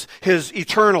warrants His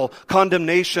eternal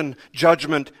condemnation,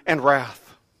 judgment, and wrath.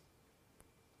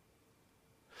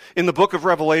 In the book of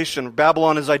Revelation,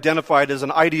 Babylon is identified as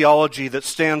an ideology that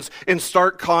stands in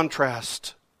stark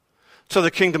contrast to the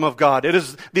kingdom of God. It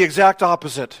is the exact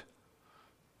opposite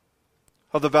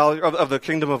of the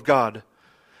kingdom of God.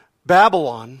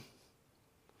 Babylon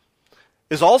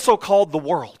is also called the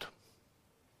world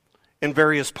in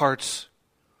various parts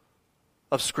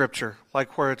of Scripture,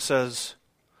 like where it says,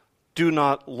 do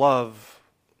not love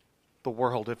the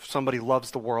world. If somebody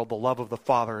loves the world, the love of the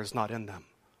Father is not in them.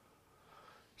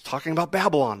 It's talking about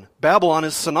Babylon. Babylon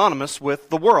is synonymous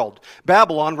with the world.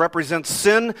 Babylon represents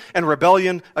sin and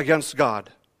rebellion against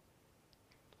God.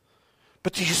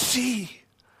 But do you see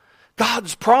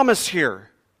God's promise here?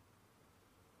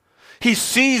 He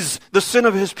sees the sin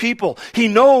of His people. He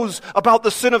knows about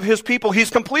the sin of His people.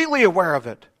 He's completely aware of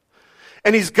it.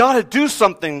 And He's got to do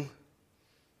something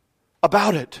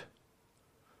about it.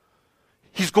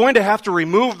 He's going to have to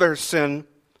remove their sin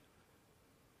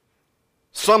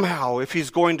somehow if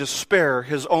He's going to spare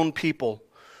His own people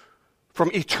from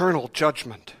eternal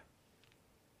judgment.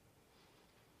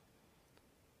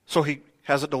 So He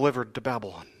has it delivered to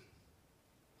Babylon.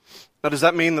 Now, does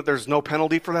that mean that there's no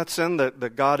penalty for that sin,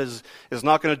 that God is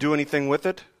not going to do anything with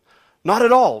it? Not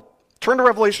at all. Turn to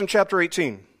Revelation chapter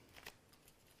 18.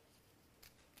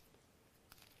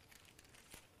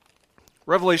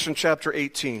 Revelation chapter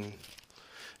 18.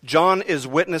 John is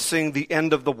witnessing the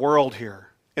end of the world here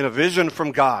in a vision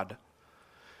from God.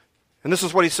 And this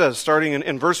is what he says, starting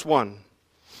in verse 1.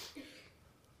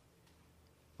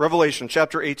 Revelation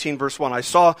chapter 18, verse 1. I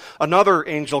saw another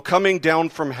angel coming down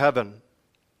from heaven,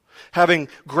 having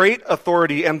great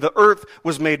authority, and the earth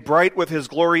was made bright with his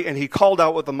glory, and he called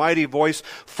out with a mighty voice,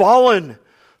 Fallen,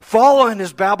 fallen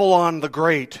is Babylon the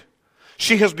Great.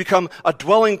 She has become a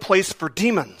dwelling place for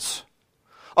demons,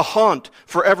 a haunt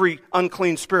for every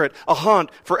unclean spirit, a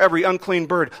haunt for every unclean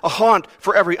bird, a haunt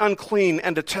for every unclean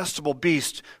and detestable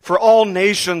beast. For all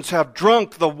nations have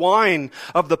drunk the wine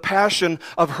of the passion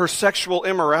of her sexual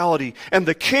immorality, and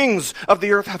the kings of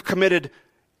the earth have committed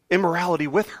immorality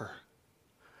with her.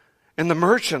 And the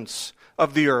merchants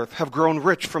of the earth have grown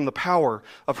rich from the power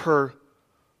of her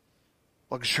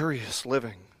luxurious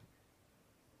living.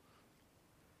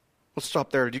 Let's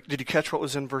stop there. Did you catch what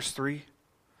was in verse 3?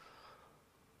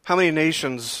 How many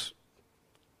nations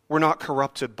were not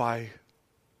corrupted by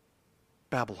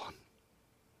Babylon?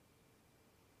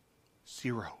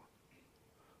 0.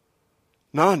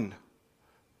 None.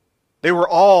 They were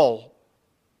all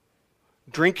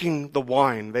drinking the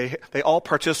wine. They all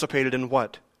participated in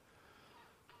what?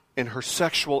 In her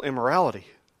sexual immorality.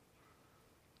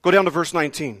 Go down to verse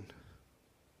 19.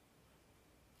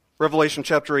 Revelation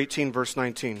chapter 18, verse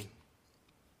 19.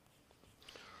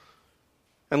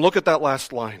 And look at that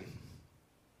last line.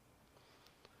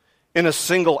 In a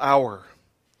single hour,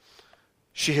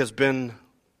 she has been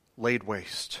laid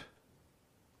waste.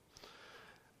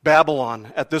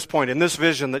 Babylon, at this point, in this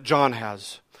vision that John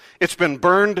has, it's been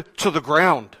burned to the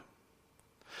ground.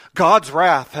 God's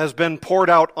wrath has been poured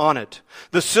out on it.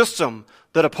 The system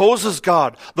that opposes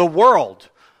God, the world,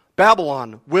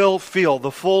 Babylon, will feel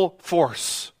the full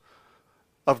force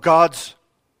of God's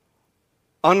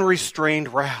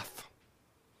unrestrained wrath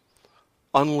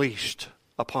unleashed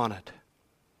upon it.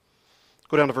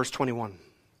 Go down to verse 21.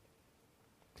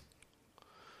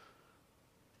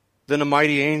 Then a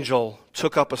mighty angel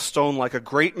took up a stone like a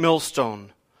great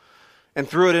millstone and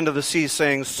threw it into the sea,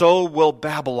 saying, So will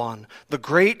Babylon, the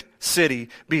great city,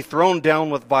 be thrown down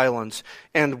with violence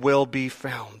and will be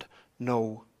found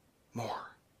no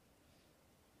more.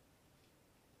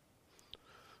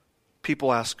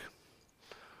 People ask,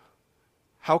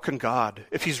 how can God,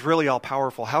 if He's really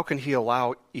all-powerful, how can He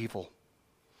allow evil?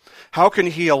 How can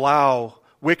He allow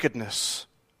wickedness?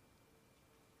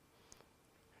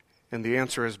 And the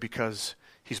answer is because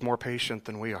He's more patient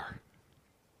than we are.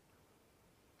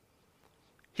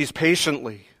 He's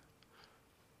patiently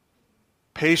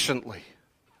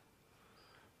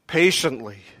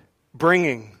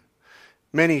bringing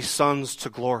many sons to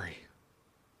glory.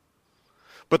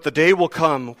 But the day will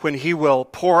come when He will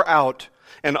pour out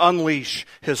and unleash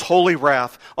His holy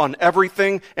wrath on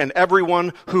everything and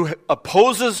everyone who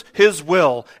opposes His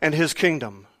will and His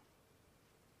kingdom.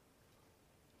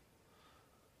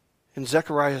 In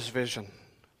Zechariah's vision,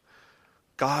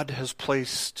 God has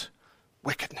placed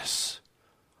wickedness,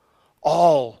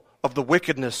 all of the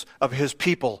wickedness of His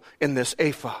people in this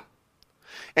ephah.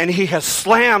 And He has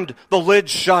slammed the lid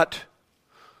shut.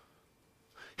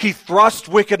 He thrust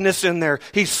wickedness in there.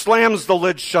 He slams the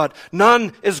lid shut.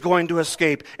 None is going to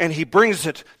escape, and He brings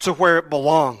it to where it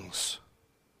belongs.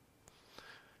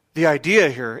 The idea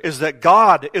here is that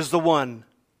God is the one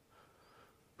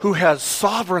who has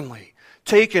sovereignly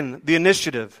taken the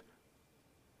initiative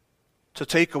to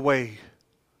take away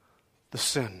the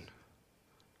sin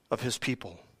of His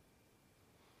people.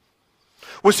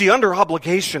 Was He under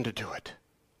obligation to do it?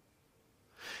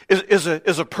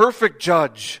 Is a perfect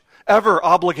judge ever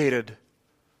obligated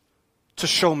to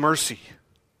show mercy?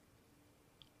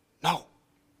 No.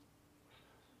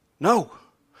 No.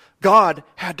 God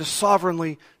had to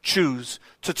sovereignly choose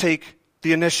to take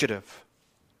the initiative.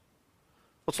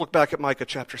 Let's look back at Micah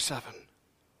chapter 7.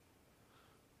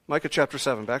 Micah chapter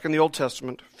 7, back in the Old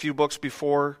Testament, a few books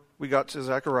before we got to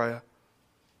Zechariah.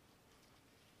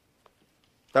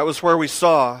 That was where we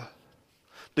saw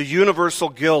the universal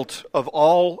guilt of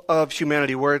all of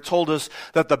humanity, where it told us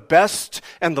that the best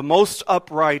and the most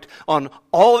upright in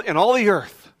all the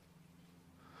earth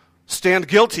stand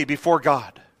guilty before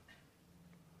God.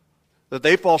 That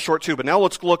they fall short too. But now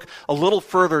let's look a little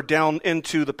further down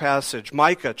into the passage.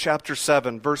 Micah chapter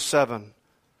 7, verse 7.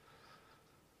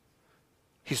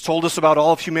 He's told us about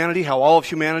all of humanity, how all of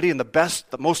humanity and the best,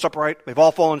 the most upright, they've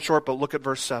all fallen short, but look at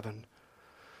verse 7.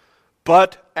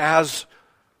 But as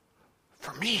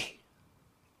for me,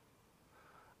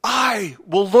 I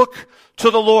will look to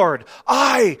the Lord.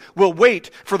 I will wait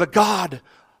for the God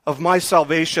of my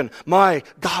salvation. My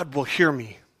God will hear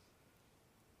me.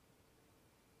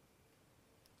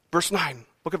 Verse 9.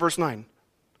 Look at verse 9.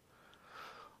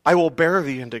 I will bear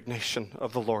the indignation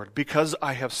of the Lord because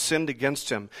I have sinned against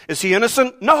Him. Is He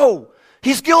innocent? No,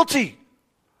 He's guilty.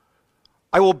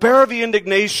 I will bear the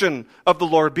indignation of the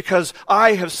Lord because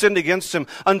I have sinned against Him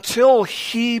until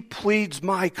He pleads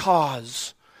my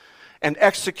cause and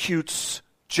executes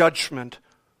judgment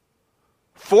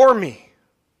for me.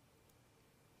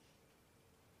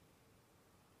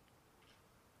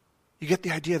 You get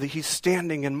the idea that He's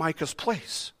standing in Micah's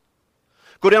place.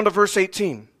 Go down to verse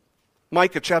 18.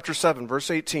 Micah chapter 7,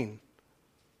 verse 18.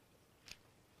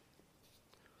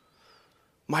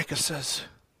 Micah says,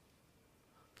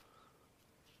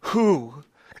 who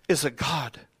is a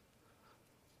God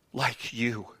like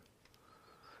you,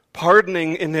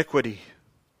 pardoning iniquity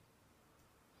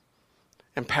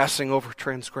and passing over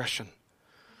transgression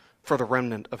for the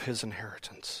remnant of his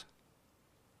inheritance?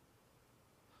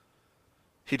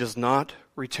 He does not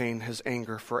retain his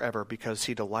anger forever because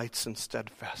he delights in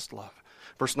steadfast love.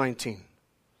 Verse 19.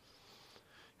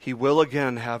 He will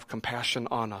again have compassion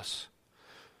on us.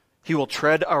 He will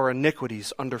tread our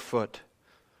iniquities underfoot.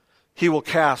 He will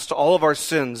cast all of our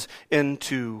sins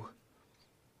into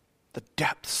the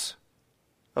depths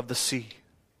of the sea.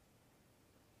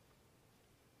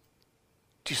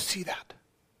 Do you see that?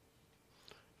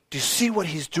 Do you see what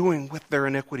he's doing with their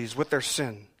iniquities, with their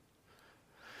sin?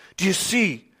 Do you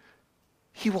see?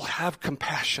 He will have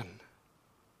compassion.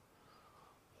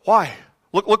 Why?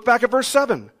 Look back at verse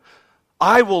 7.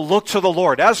 I will look to the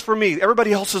Lord. As for me,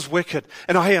 everybody else is wicked,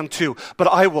 and I am too, but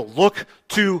I will look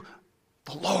to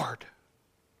the Lord.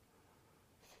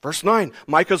 Verse 9,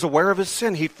 Micah's aware of his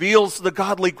sin. He feels the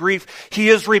godly grief. He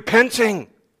is repenting.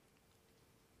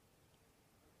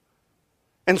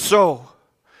 And so,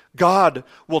 God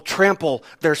will trample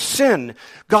their sin.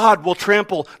 God will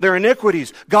trample their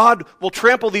iniquities. God will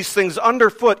trample these things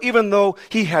underfoot, even though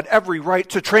he had every right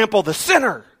to trample the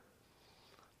sinner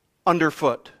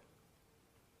underfoot.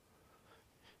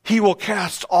 He will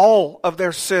cast all of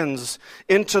their sins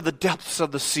into the depths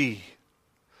of the sea,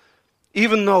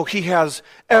 even though he has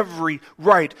every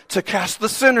right to cast the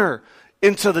sinner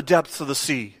into the depths of the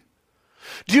sea.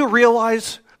 Do you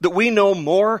realize that we know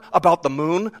more about the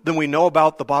moon than we know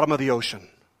about the bottom of the ocean?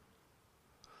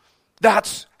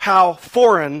 That's how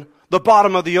foreign the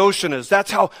bottom of the ocean is. That's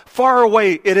how far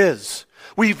away it is.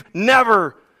 We've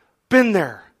never been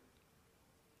there.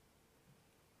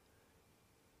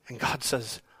 And God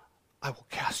says, I will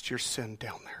cast your sin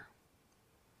down there.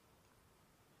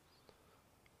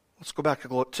 Let's go back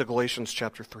to Galatians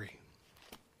chapter 3.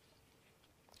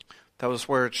 That was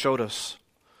where it showed us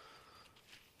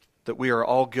that we are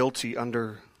all guilty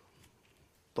under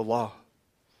the law.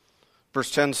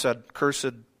 Verse 10 said,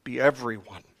 cursed be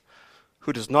everyone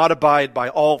who does not abide by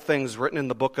all things written in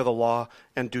the book of the law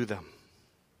and do them.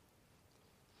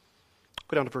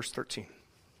 Go down to verse 13.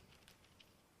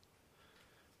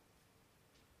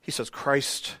 He says,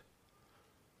 Christ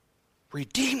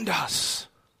redeemed us.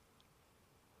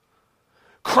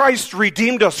 Christ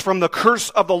redeemed us from the curse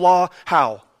of the law.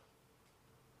 How?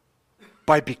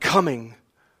 By becoming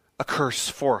a curse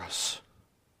for us.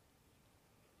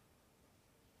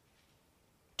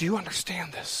 Do you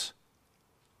understand this?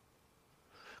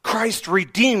 Christ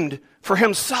redeemed for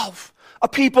himself a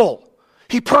people.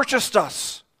 He purchased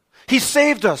us. He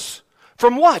saved us.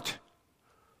 From what?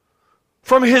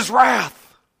 From his wrath.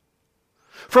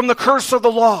 From the curse of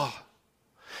the law.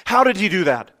 How did he do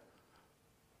that?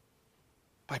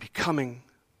 By becoming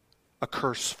a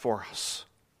curse for us.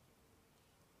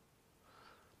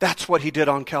 That's what he did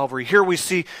on Calvary. Here we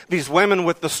see these women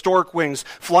with the stork wings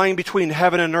flying between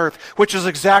heaven and earth, which is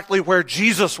exactly where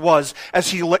Jesus was as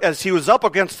he was up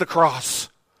against the cross.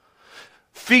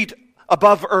 Feet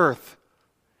above earth,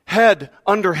 head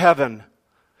under heaven,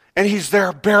 and he's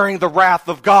there bearing the wrath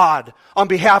of God on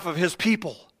behalf of his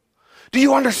people. Do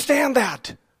you understand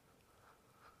that?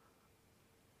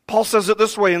 Paul says it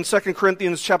this way in 2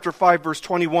 Corinthians chapter 5, verse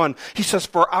 21. He says,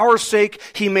 for our sake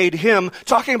he made him,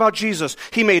 talking about Jesus,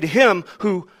 he made him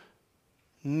to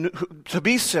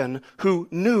be sin, who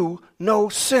knew no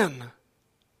sin.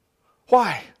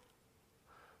 Why?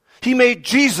 He made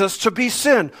Jesus to be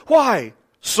sin. Why?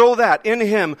 So that in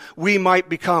him we might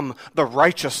become the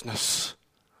righteousness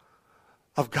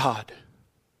of God.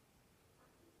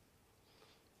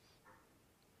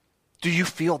 Do you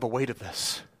feel the weight of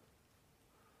this?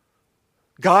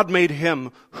 God made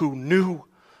him who knew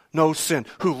no sin,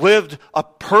 who lived a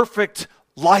perfect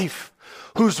life,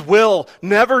 whose will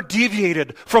never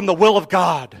deviated from the will of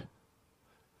God.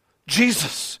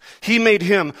 Jesus, he made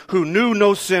him who knew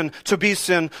no sin to be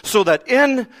sin, so that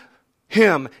in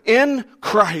him, in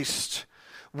Christ,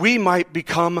 we might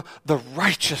become the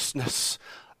righteousness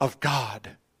of God.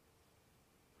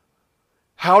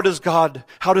 How does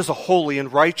a holy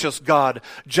and righteous God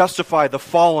justify the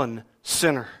fallen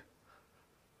sinner?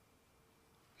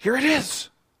 Here it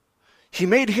is. He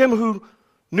made him who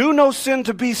knew no sin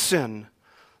to be sin,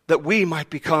 that we might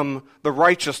become the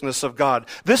righteousness of God.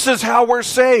 This is how we're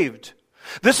saved.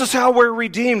 This is how we're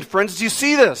redeemed. Friends, do you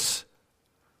see this?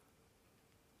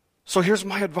 So here's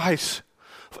my advice.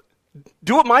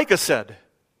 Do what Micah said.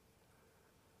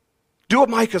 Do what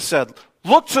Micah said.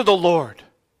 Look to the Lord.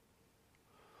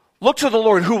 Look to the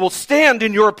Lord who will stand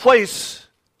in your place.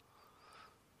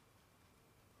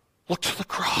 Look to the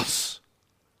cross.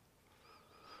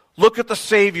 Look at the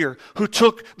Savior who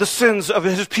took the sins of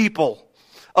his people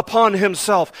upon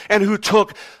himself and who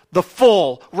took the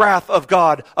full wrath of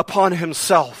God upon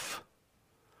himself.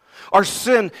 Our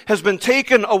sin has been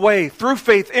taken away through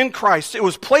faith in Christ. It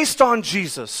was placed on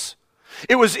Jesus.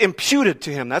 It was imputed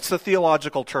to him. That's the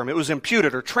theological term. It was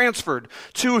imputed or transferred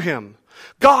to him.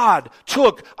 God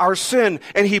took our sin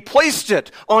and he placed it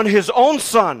on his own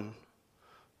Son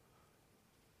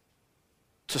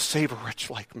to save a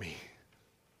wretch like me.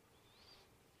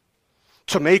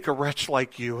 To make a wretch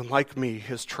like you and like me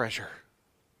his treasure.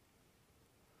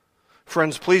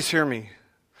 Friends, please hear me.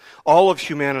 All of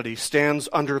humanity stands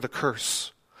under the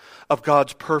curse of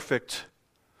God's perfect,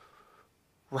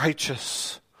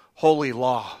 righteous, holy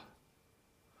law.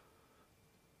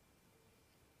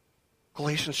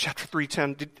 Galatians chapter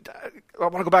 3:10. I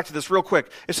want to go back to this real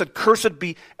quick. It said, "Cursed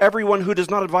be everyone who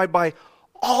does not abide by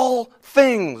all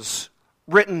things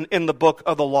written in the book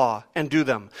of the law and do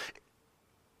them."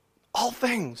 All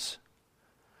things.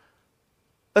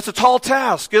 That's a tall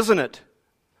task, isn't it?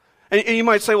 And you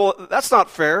might say, well, that's not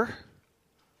fair.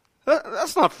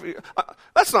 That's not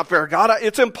fair, God.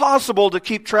 It's impossible to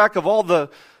keep track of all the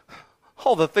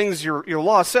things your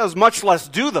law says, much less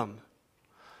do them.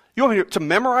 You want me to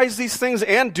memorize these things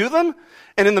and do them?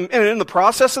 And in the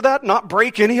process of that, not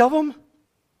break any of them?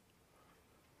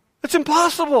 It's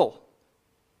impossible.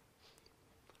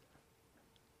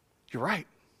 You're right.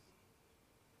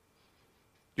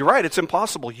 You're right, it's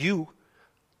impossible. You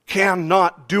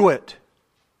cannot do it.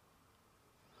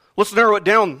 Let's narrow it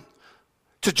down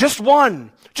to just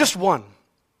one. Just one.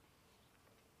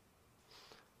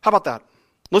 How about that?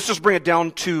 Let's just bring it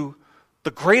down to the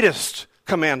greatest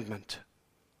commandment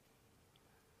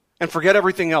and forget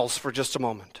everything else for just a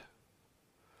moment.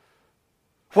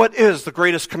 What is the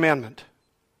greatest commandment?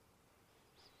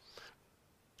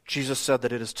 Jesus said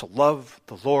that it is to love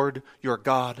the Lord your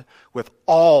God with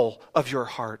all of your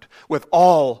heart, with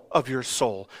all of your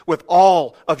soul, with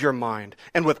all of your mind,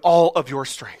 and with all of your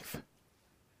strength.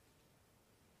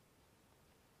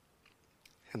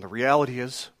 And the reality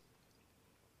is,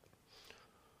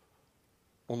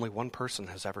 only one person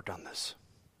has ever done this.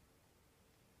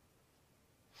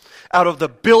 Out of the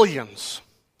billions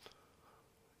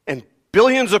and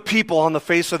billions of people on the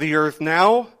face of the earth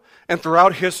now and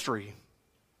throughout history,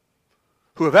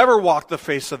 who have ever walked the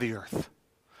face of the earth,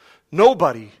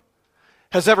 nobody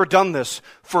has ever done this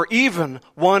for even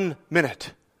 1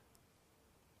 minute.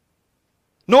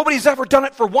 Nobody's ever done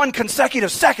it for one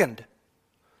consecutive second.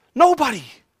 Nobody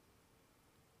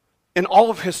in all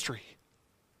of history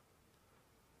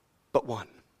but one.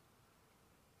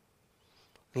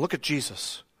 And look at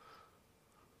Jesus,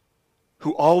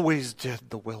 who always did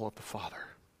the will of the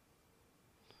Father,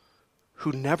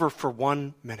 who never for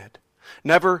 1 minute,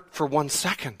 never for 1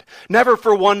 second, never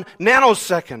for 1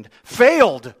 nanosecond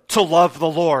failed to love the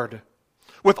Lord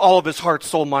with all of his heart,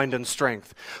 soul, mind, and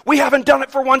strength. We haven't done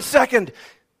it for 1 second.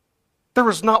 There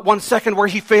was not 1 second where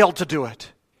he failed to do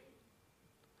it.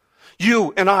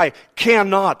 You and I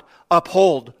cannot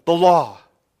uphold the law.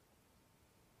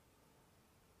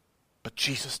 But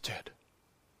Jesus did.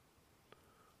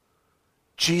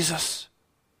 Jesus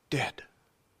did.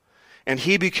 And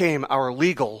he became our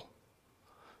legal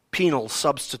penal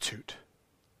substitute.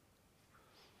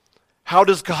 How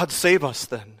does God save us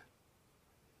then?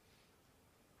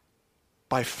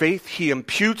 By faith, he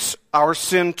imputes our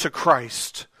sin to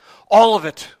Christ. All of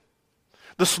it.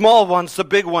 The small ones, the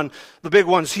big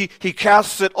ones, he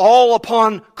casts it all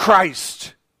upon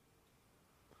Christ.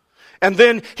 And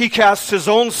then he casts his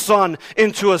own Son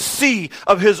into a sea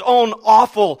of his own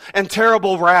awful and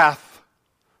terrible wrath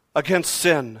against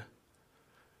sin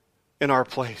in our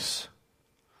place.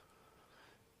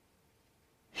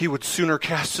 He would sooner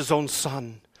cast his own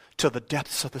Son to the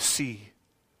depths of the sea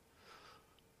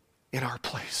in our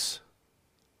place.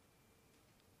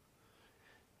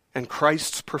 And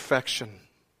Christ's perfection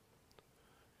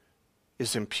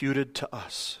is imputed to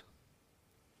us.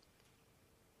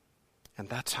 And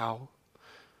that's how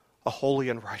a holy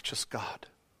and righteous God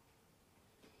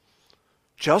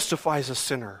justifies a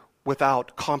sinner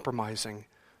without compromising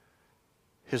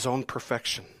his own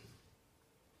perfection.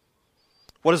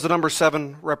 What does the number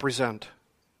 7 represent?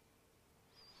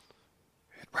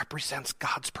 It represents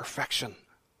God's perfection.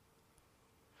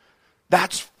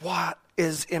 That's what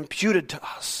is imputed to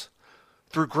us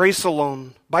through grace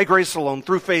alone, by grace alone,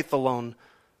 through faith alone,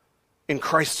 in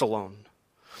Christ alone.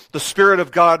 The Spirit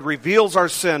of God reveals our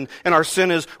sin, and our sin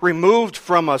is removed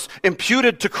from us,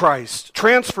 imputed to Christ,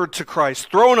 transferred to Christ,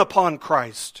 thrown upon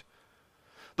Christ.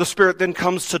 The Spirit then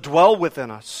comes to dwell within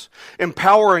us,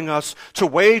 empowering us to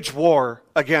wage war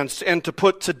against and to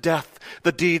put to death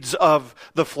the deeds of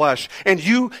the flesh. And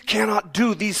you cannot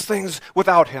do these things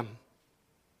without Him,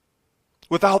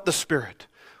 without the Spirit,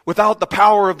 without the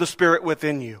power of the Spirit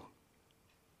within you.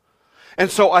 And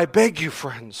so I beg you,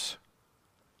 friends,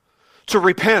 to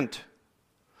repent,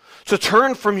 to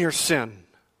turn from your sin.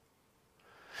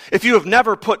 If you have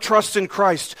never put trust in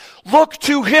Christ, look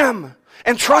to Him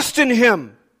and trust in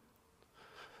Him.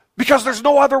 Because there's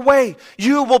no other way.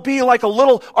 You will be like a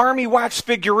little army wax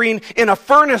figurine in a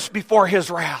furnace before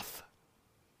His wrath.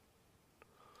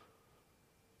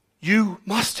 You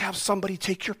must have somebody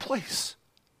take your place.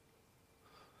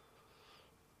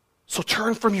 So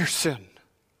turn from your sin.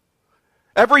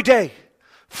 Every day.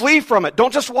 Flee from it.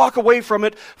 Don't just walk away from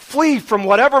it. Flee from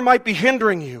whatever might be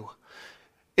hindering you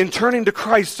in turning to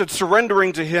Christ and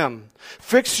surrendering to Him.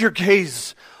 Fix your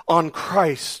gaze on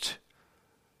Christ.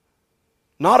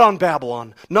 Not on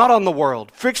Babylon, not on the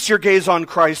world. Fix your gaze on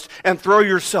Christ and throw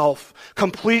yourself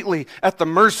completely at the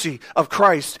mercy of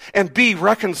Christ and be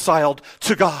reconciled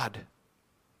to God.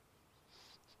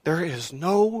 There is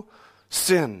no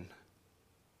sin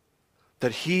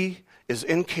that He is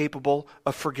incapable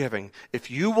of forgiving.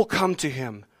 If you will come to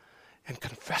Him and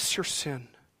confess your sin,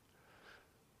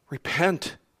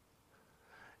 repent,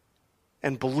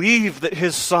 and believe that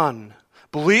His Son,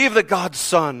 believe that God's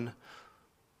Son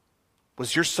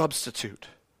was your substitute.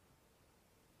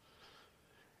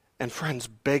 And friends,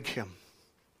 beg Him.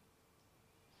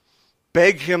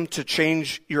 Beg Him to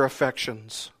change your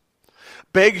affections.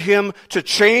 Beg Him to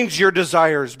change your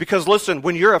desires. Because listen,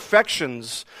 when your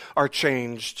affections are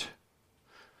changed,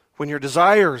 when your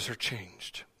desires are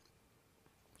changed,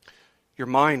 your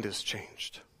mind is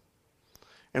changed.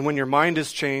 And when your mind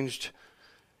is changed,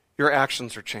 your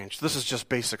actions are changed. This is just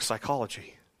basic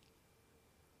psychology.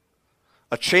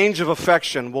 A change of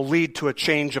affection will lead to a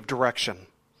change of direction.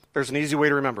 There's an easy way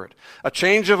to remember it. A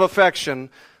change of affection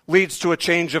leads to a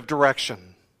change of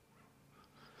direction.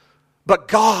 But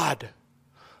God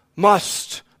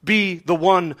must be the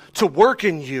one to work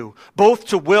in you, both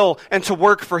to will and to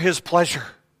work for His pleasure.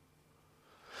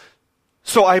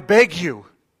 So I beg you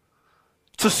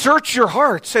to search your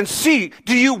hearts and see,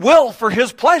 do you will for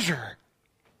His pleasure?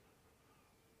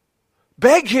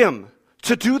 Beg Him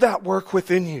to do that work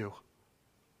within you.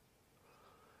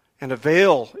 And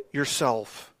avail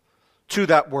yourself to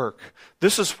that work.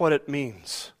 This is what it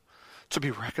means to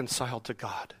be reconciled to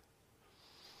God.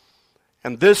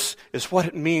 And this is what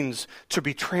it means to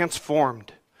be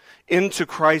transformed into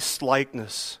Christ's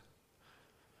likeness.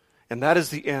 And that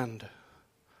is the end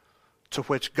to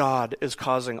which God is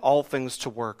causing all things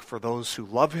to work for those who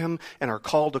love Him and are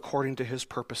called according to His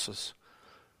purposes.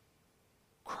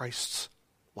 Christ's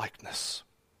likeness.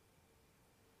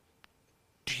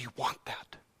 Do you want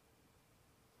that?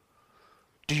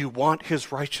 Do you want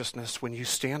His righteousness when you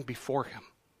stand before Him?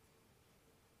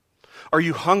 Are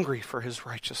you hungry for His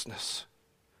righteousness?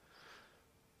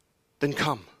 Then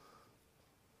come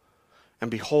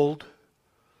and behold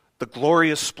the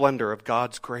glorious splendor of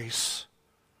God's grace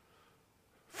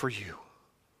for you,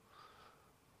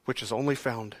 which is only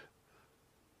found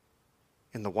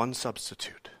in the one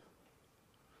substitute,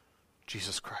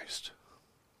 Jesus Christ.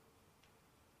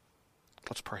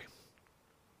 Let's pray.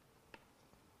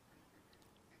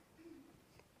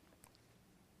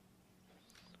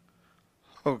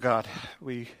 Oh God,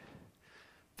 we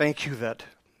thank you that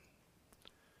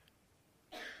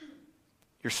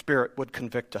your Spirit would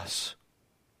convict us.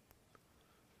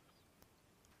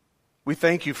 We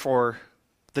thank you for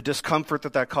the discomfort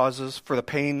that causes, for the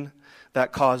pain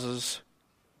that causes,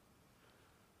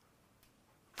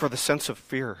 for the sense of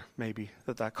fear, maybe,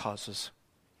 that causes.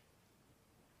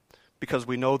 Because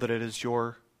we know that it is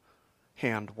your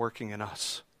hand working in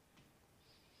us.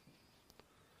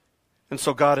 And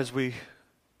so, God, as we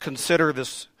consider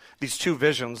these two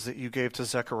visions that you gave to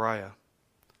Zechariah,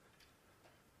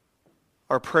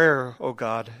 our prayer, oh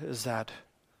God, is that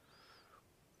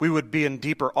we would be in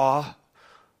deeper awe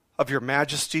of your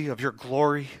majesty, of your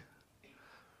glory,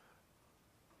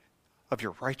 of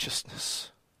your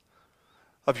righteousness,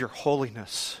 of your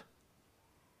holiness,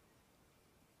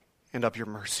 and of your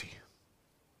mercy,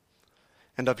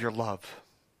 and of your love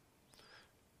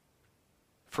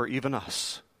for even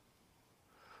us.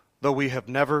 Though we have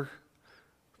never,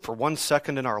 for 1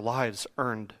 second in our lives,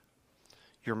 earned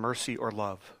your mercy or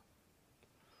love,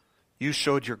 you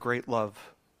showed your great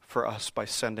love for us by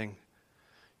sending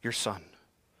your Son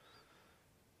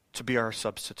to be our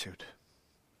substitute.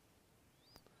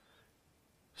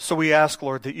 So we ask,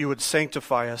 Lord, that you would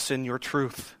sanctify us in your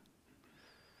truth.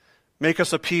 Make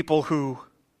us a people who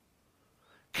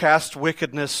cast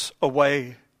wickedness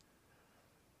away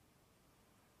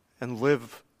and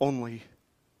live only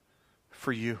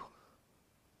for you.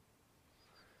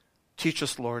 Teach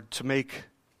us, Lord, to make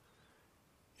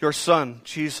your Son,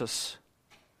 Jesus,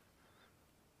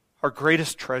 our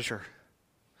greatest treasure.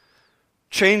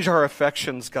 Change our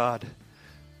affections, God,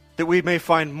 that we may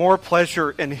find more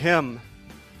pleasure in him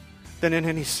than in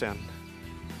any sin.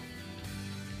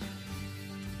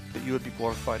 That you would be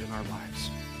glorified in our lives.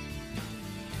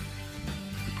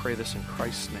 We pray this in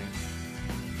Christ's name,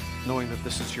 knowing that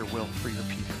this is your will for your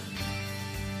people.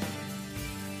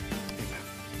 Amen.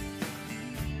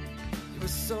 It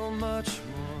was so much more.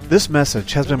 This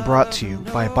message has been brought to you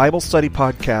by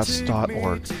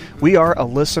BibleStudyPodcast.org. We are a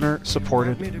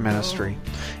listener-supported ministry.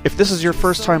 If this is your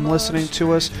first time listening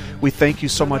to us, we thank you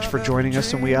so much for joining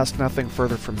us, and we ask nothing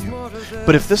further from you.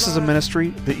 But if this is a ministry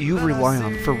that you rely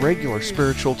on for regular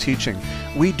spiritual teaching,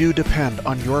 we do depend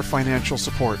on your financial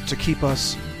support to keep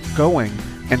us going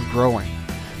and growing.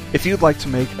 If you'd like to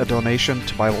make a donation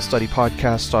to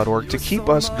BibleStudyPodcast.org to keep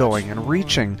us going and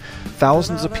reaching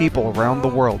thousands of people around the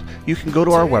world, you can go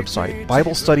to our website,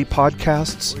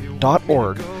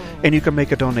 BibleStudyPodcasts.org, and you can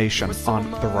make a donation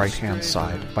on the right-hand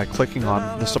side by clicking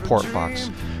on the support box.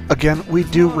 Again, we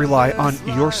do rely on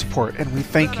your support, and we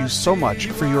thank you so much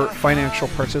for your financial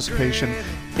participation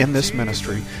in this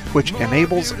ministry, which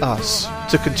enables us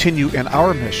to continue in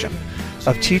our mission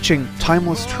of teaching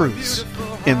timeless truths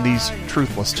in these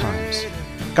truthless times.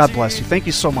 God bless you. Thank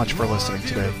you so much for listening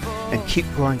today, and keep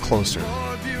growing closer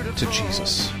to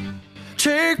Jesus.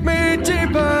 Take me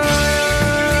deeper.